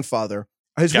or grandfather.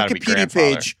 His Wikipedia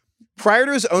page, prior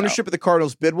to his ownership of the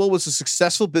Cardinals, Bidwell was a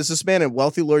successful businessman and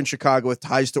wealthy lawyer in Chicago with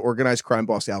ties to organized crime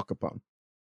boss Al Capone.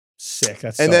 Sick.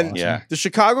 That's and so then awesome. The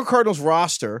Chicago Cardinals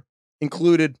roster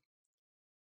included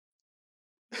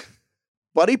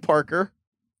Buddy Parker,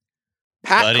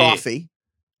 Pat Coffey,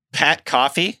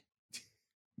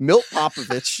 Milt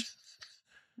Popovich,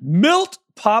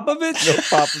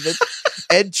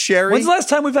 Ed Cherry. When's the last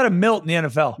time we've had a Milt in the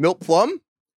NFL? Milt Plum?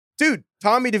 Dude,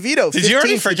 Tommy DeVito. Did you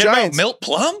already forget about Milt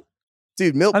Plum?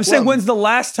 Dude, Milt I'm Plum. saying, when's the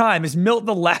last time? Is Milt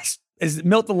the last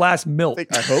Milt?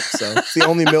 I hope so. It's the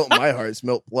only Milt in my heart is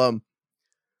Milt Plum.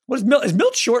 What is Milt? Is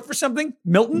Milt short for something?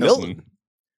 Milton?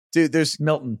 Dude, there's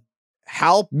Milton.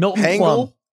 Hal Milton Pangel.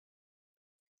 Plum.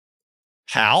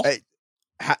 Hal?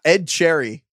 Ed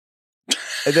Cherry.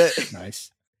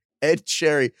 Nice. Ed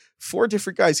Cherry. 4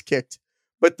 different guys kicked.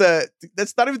 But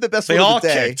that's not even the best they one all of the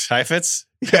day. kicked, Heifetz.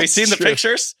 Have you seen the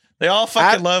pictures? They all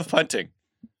fucking love punting.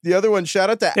 The other one, shout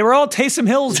out to... They were all Taysom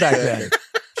Hills back then.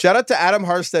 Shout out to Adam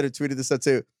Harstead, who tweeted this out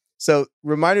too. So,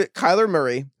 reminder, Kyler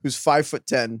Murray, who's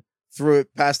 5'10", threw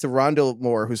it past to Rondale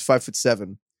Moore, who's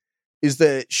 5'7", is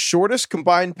the shortest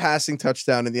combined passing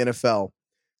touchdown in the NFL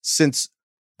since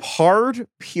Pard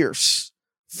Pierce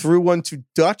threw one to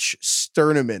Dutch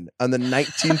Sterneman on the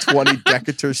 1920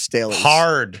 Decatur Steelers.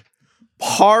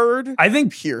 Pard. I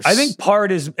think Pierce. I think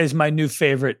Pard is my new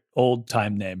favorite old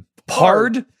time name.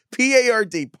 Pard.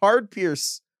 P-A-R-D. Pard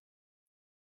Pierce.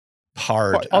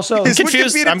 Pard. Also, His I'm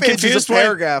confused. Wikipedia page is a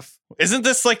paragraph. Isn't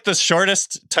this like the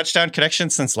shortest touchdown connection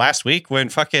since last week when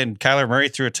fucking Kyler Murray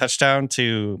threw a touchdown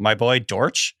to my boy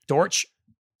Dortch?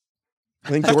 I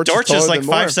think Dortch is like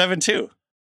 5'7" too.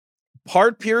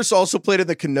 Pard Pierce also played in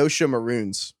the Kenosha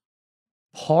Maroons.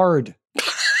 Pard.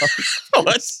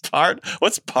 What's Pard?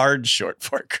 What's Pard short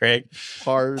for, Craig?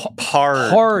 Pard.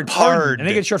 Pard. I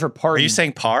think it's short for Pard. Are you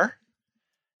saying Par?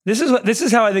 This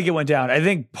is how I think it went down. I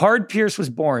think Pard Pierce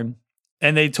was born,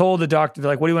 and they told the doctor,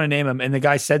 they're like, "What do you want to name him?" And the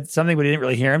guy said something, but he didn't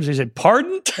really hear him, so he said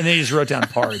 "Pardon," and then he just wrote down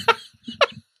Pard.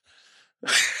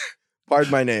 Pard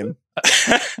my name.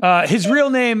 His real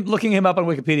name, looking him up on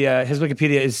Wikipedia, his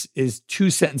Wikipedia is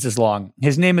 2 sentences long.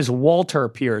 His name is Walter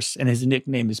Pierce, and his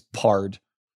nickname is Pard.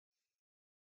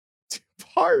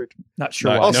 Pard. Not sure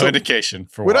why. Also, no indication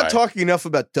for we're why. not talking enough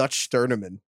about Dutch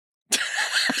Sterneman.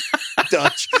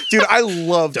 Dutch. Dude, I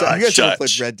love Dutch. You guys ever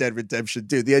played Red Dead Redemption?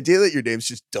 Dude, the idea that your name's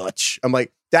just Dutch. I'm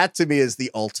like, that to me is the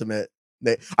ultimate.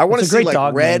 I want to see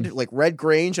like Red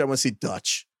Grange. I want to see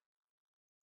Dutch.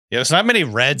 Yeah, there's not many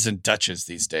Reds and Dutches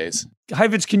these days.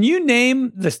 Hyvitz, can you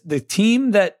name the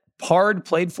team that Pard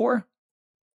played for?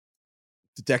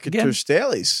 The Decatur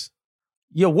Staleys.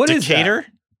 Yeah, what is that? Decatur?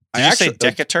 Did you say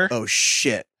Decatur? Oh,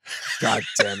 shit. God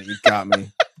damn it. You got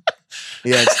me.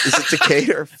 Yeah, is it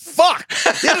Decatur? Fuck!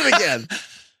 Did it again.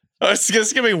 It's going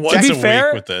to be once a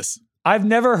week with this. I've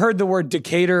never heard the word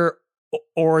Decatur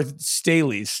or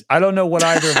Staley's. I don't know what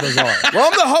either of those are.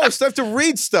 Well, I'm the host. I have to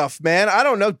read stuff, man. I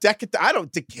don't know.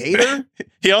 Decatur.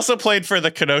 He also played for the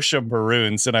Kenosha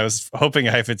Maroons, and I was hoping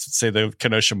Heifetz would say the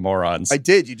Kenosha Morons. I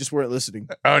did. You just weren't listening.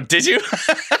 Oh, did you?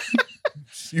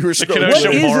 You were Kenosha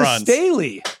What is Morons. a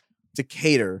Staley?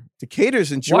 Decatur.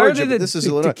 Decatur's in Georgia, but this is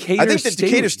Illinois. Decatur I think the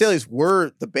Decatur Staleys Staleys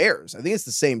were the Bears. I think it's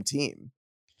the same team.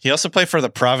 He also played for the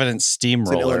Providence It's in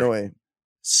Steamroller. Illinois.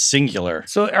 Singular.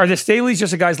 So are the Staleys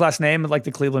just a guy's last name, like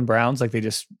the Cleveland Browns? Like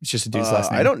it's just a dude's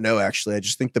last name? I don't know, actually. I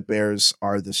just think the Bears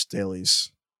are the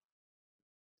Staleys.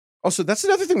 Also, that's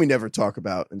another thing we never talk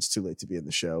about, and it's too late to be in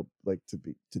the show, like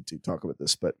to talk about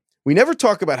this, but we never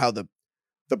talk about how the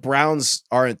Browns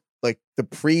aren't like the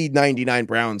pre-99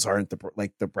 Browns aren't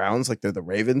the Browns, like they're the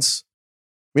Ravens.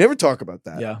 We never talk about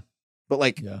that. Yeah. But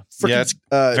like, it's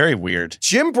very weird.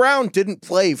 Jim Brown didn't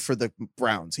play for the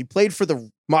Browns. He played for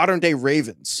the modern day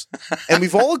Ravens. And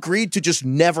we've all agreed to just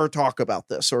never talk about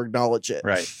this or acknowledge it.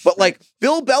 Right. But like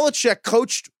Bill Belichick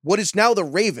coached what is now the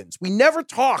Ravens. We never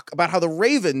talk about how the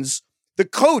Ravens, the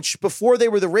coach before they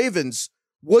were the Ravens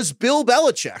was Bill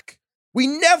Belichick. We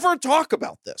never talk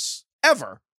about this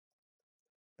ever.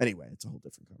 Anyway, it's a whole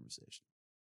different conversation.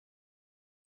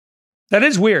 That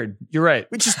is weird. You're right.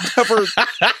 We just never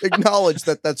acknowledge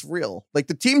that that's real. Like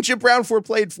the team Jim Brown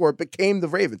played for became the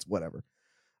Ravens. Whatever.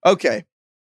 Okay.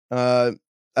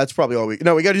 That's probably all we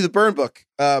got to do the burn book.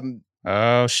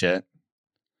 Oh shit.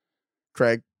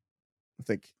 Craig, I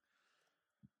think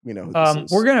we know who this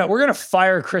is. We're gonna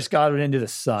fire Chris Godwin into the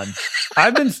sun.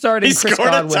 I've been starting Chris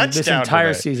Godwin this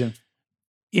entire season.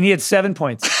 And he had 7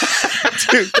 points.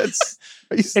 Dude,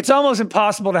 it's almost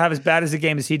impossible to have as bad as a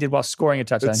game as he did while scoring a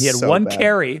touchdown. He had one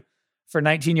carry for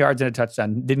 19 yards and a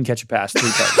touchdown. Didn't catch a pass 3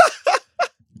 times.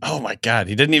 Oh my God.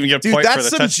 He didn't even get a point for the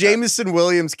touchdown. That's some Jameson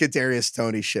Williams, Kadarius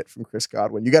Toney shit from Chris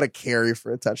Godwin. You got to carry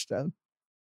for a touchdown.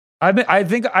 I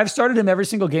think I've started him every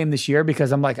single game this year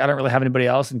because I'm like, I don't really have anybody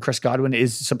else. And Chris Godwin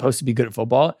is supposed to be good at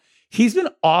football. He's been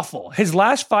awful. His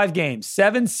last 5 games,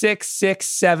 7, 6, 6,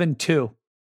 7, 2.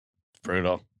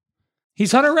 Brutal.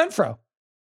 He's Hunter Renfrow.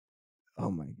 Oh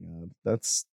my God.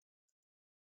 That's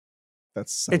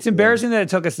so it's embarrassing that it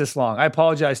took us this long. I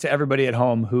apologize to everybody at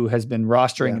home who has been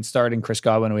rostering and starting Chris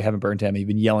Godwin and we haven't burned him. You've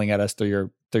been yelling at us through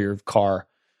your car.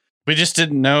 We just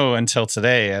didn't know until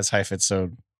today, as Heifetz so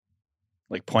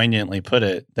like poignantly put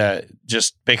it, that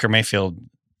just Baker Mayfield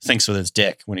thinks with his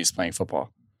dick when he's playing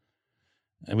football.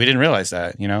 And we didn't realize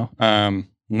that, and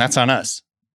that's on us.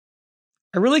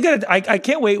 I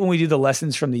can't wait when we do the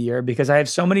lessons from the year because I have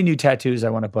so many new tattoos I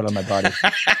want to put on my body.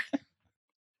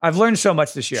 I've learned so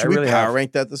much this year. Should we power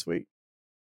rank that this week?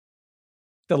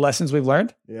 The lessons we've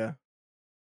learned? Yeah.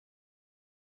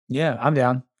 Yeah, I'm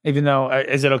down. Even though,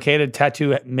 is it okay to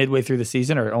tattoo midway through the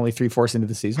season or only 3/4 into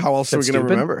the season? How else are we going to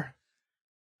remember?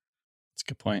 That's a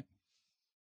good point.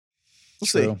 We'll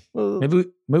see.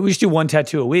 Maybe we should do 1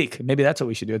 tattoo a week. Maybe that's what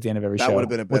we should do at the end of every show. That would have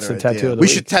been a better What's the idea. tattoo of the we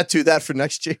week? Should tattoo that for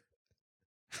next year.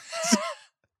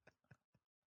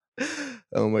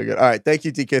 Oh my God. All right. Thank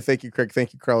you, DK. Thank you, Craig.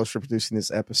 Thank you, Carlos, for producing this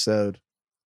episode.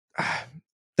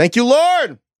 Thank you,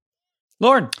 Lauren.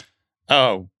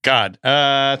 Oh God.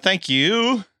 Thank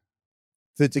you.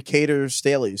 The Decatur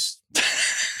Staleys.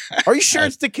 Are you sure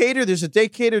it's Decatur? There's a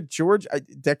Decatur, George.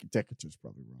 Decatur's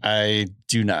probably wrong. I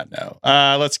do not know.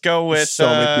 Let's go with so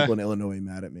many people in Illinois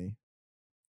mad at me.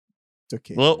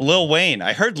 Decatur. Lil Wayne.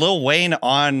 I heard Lil Wayne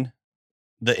on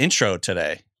the intro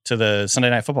today to the Sunday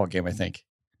Night Football game. I think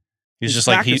he was just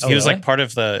like he was like part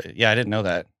of the. Yeah, I didn't know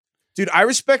that. Dude, I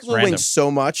respect Lil Wayne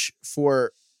so much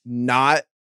for not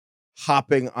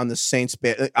hopping on the Saints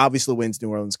band. Obviously, Lil Wayne's New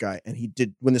Orleans guy, and he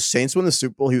did when the Saints won the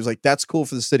Super Bowl. He was like, "That's cool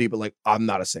for the city," but like, I'm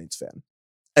not a Saints fan.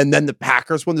 And then the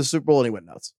Packers won the Super Bowl, and he went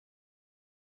nuts.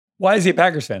 Why is he a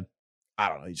Packers fan? I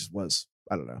don't know. He just was.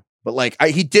 I don't know. But like,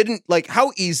 he didn't like.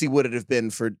 How easy would it have been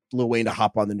for Lil Wayne to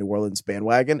hop on the New Orleans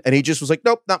bandwagon? And he just was like,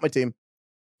 "Nope, not my team."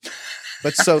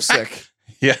 That's so sick.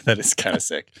 Yeah, that is kind of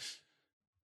sick.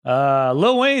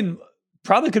 Lil Wayne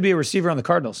probably could be a receiver on the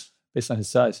Cardinals based on his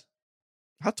size.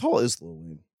 How tall is Lil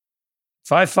Wayne?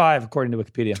 5'5", according to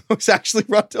Wikipedia. It's actually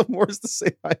Rondell Moore's the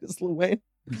same height as Lil Wayne.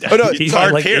 Oh no, He's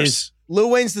Pard like Pierce. Lil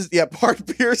Wayne's Pard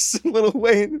Pierce and Lil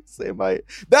Wayne, same height.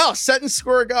 Now, set in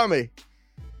scorigami.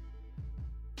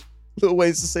 Lil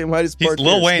Wayne's the same height as Pard Pierce.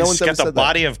 Lil Wayne's got the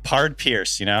body of Pard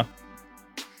Pierce, Dude.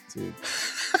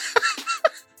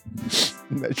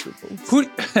 Measurable.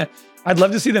 I'd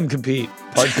love to see them compete.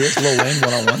 Pard Pierce, Lil Wayne,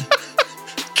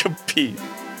 1-on-1. Compete.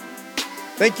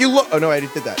 Thank you. Oh no, I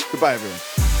did that. Goodbye, everyone.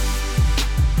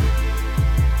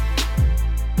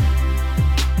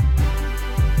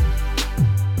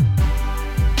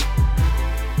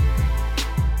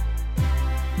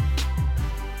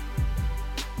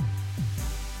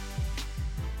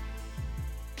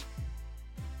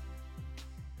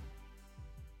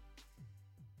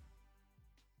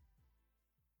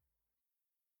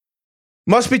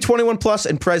 Must be 21 plus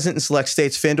and present in select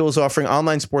states. FanDuel is offering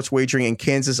online sports wagering in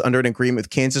Kansas under an agreement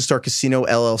with Kansas Star Casino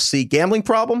LLC. Gambling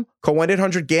problem? Call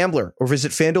 1-800-GAMBLER or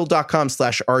visit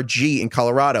FanDuel.com/RG in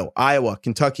Colorado, Iowa,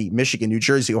 Kentucky, Michigan, New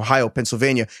Jersey, Ohio,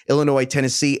 Pennsylvania, Illinois,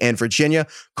 Tennessee, and Virginia.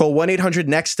 Call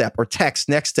 1-800-NEXT-STEP or text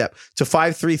NEXT-STEP to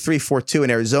 53342 in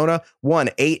Arizona,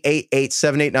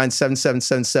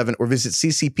 1-888-789-7777 or visit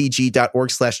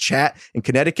ccpg.org/chat in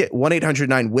Connecticut,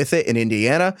 1-800-9-WITH-IT in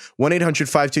Indiana,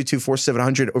 1-800-522-4700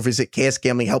 or visit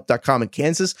ksgamblinghelp.com in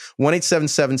Kansas,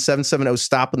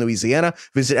 1-877-770-STOP in Louisiana,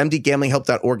 visit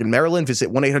mdgamblinghelp.org in Maryland,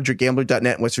 visit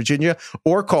 1-800-GAMBLER.net in West Virginia,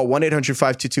 or call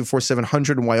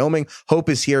 1-800-522-4700 in Wyoming. Hope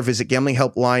is here. Visit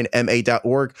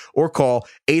gamblinghelplinema.org or call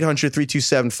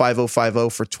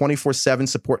 800-327-5050 for 24/7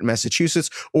 support in Massachusetts,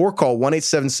 or call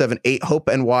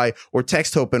 1-877-8-HOPE-NY or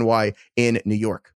text HOPE-NY in New York.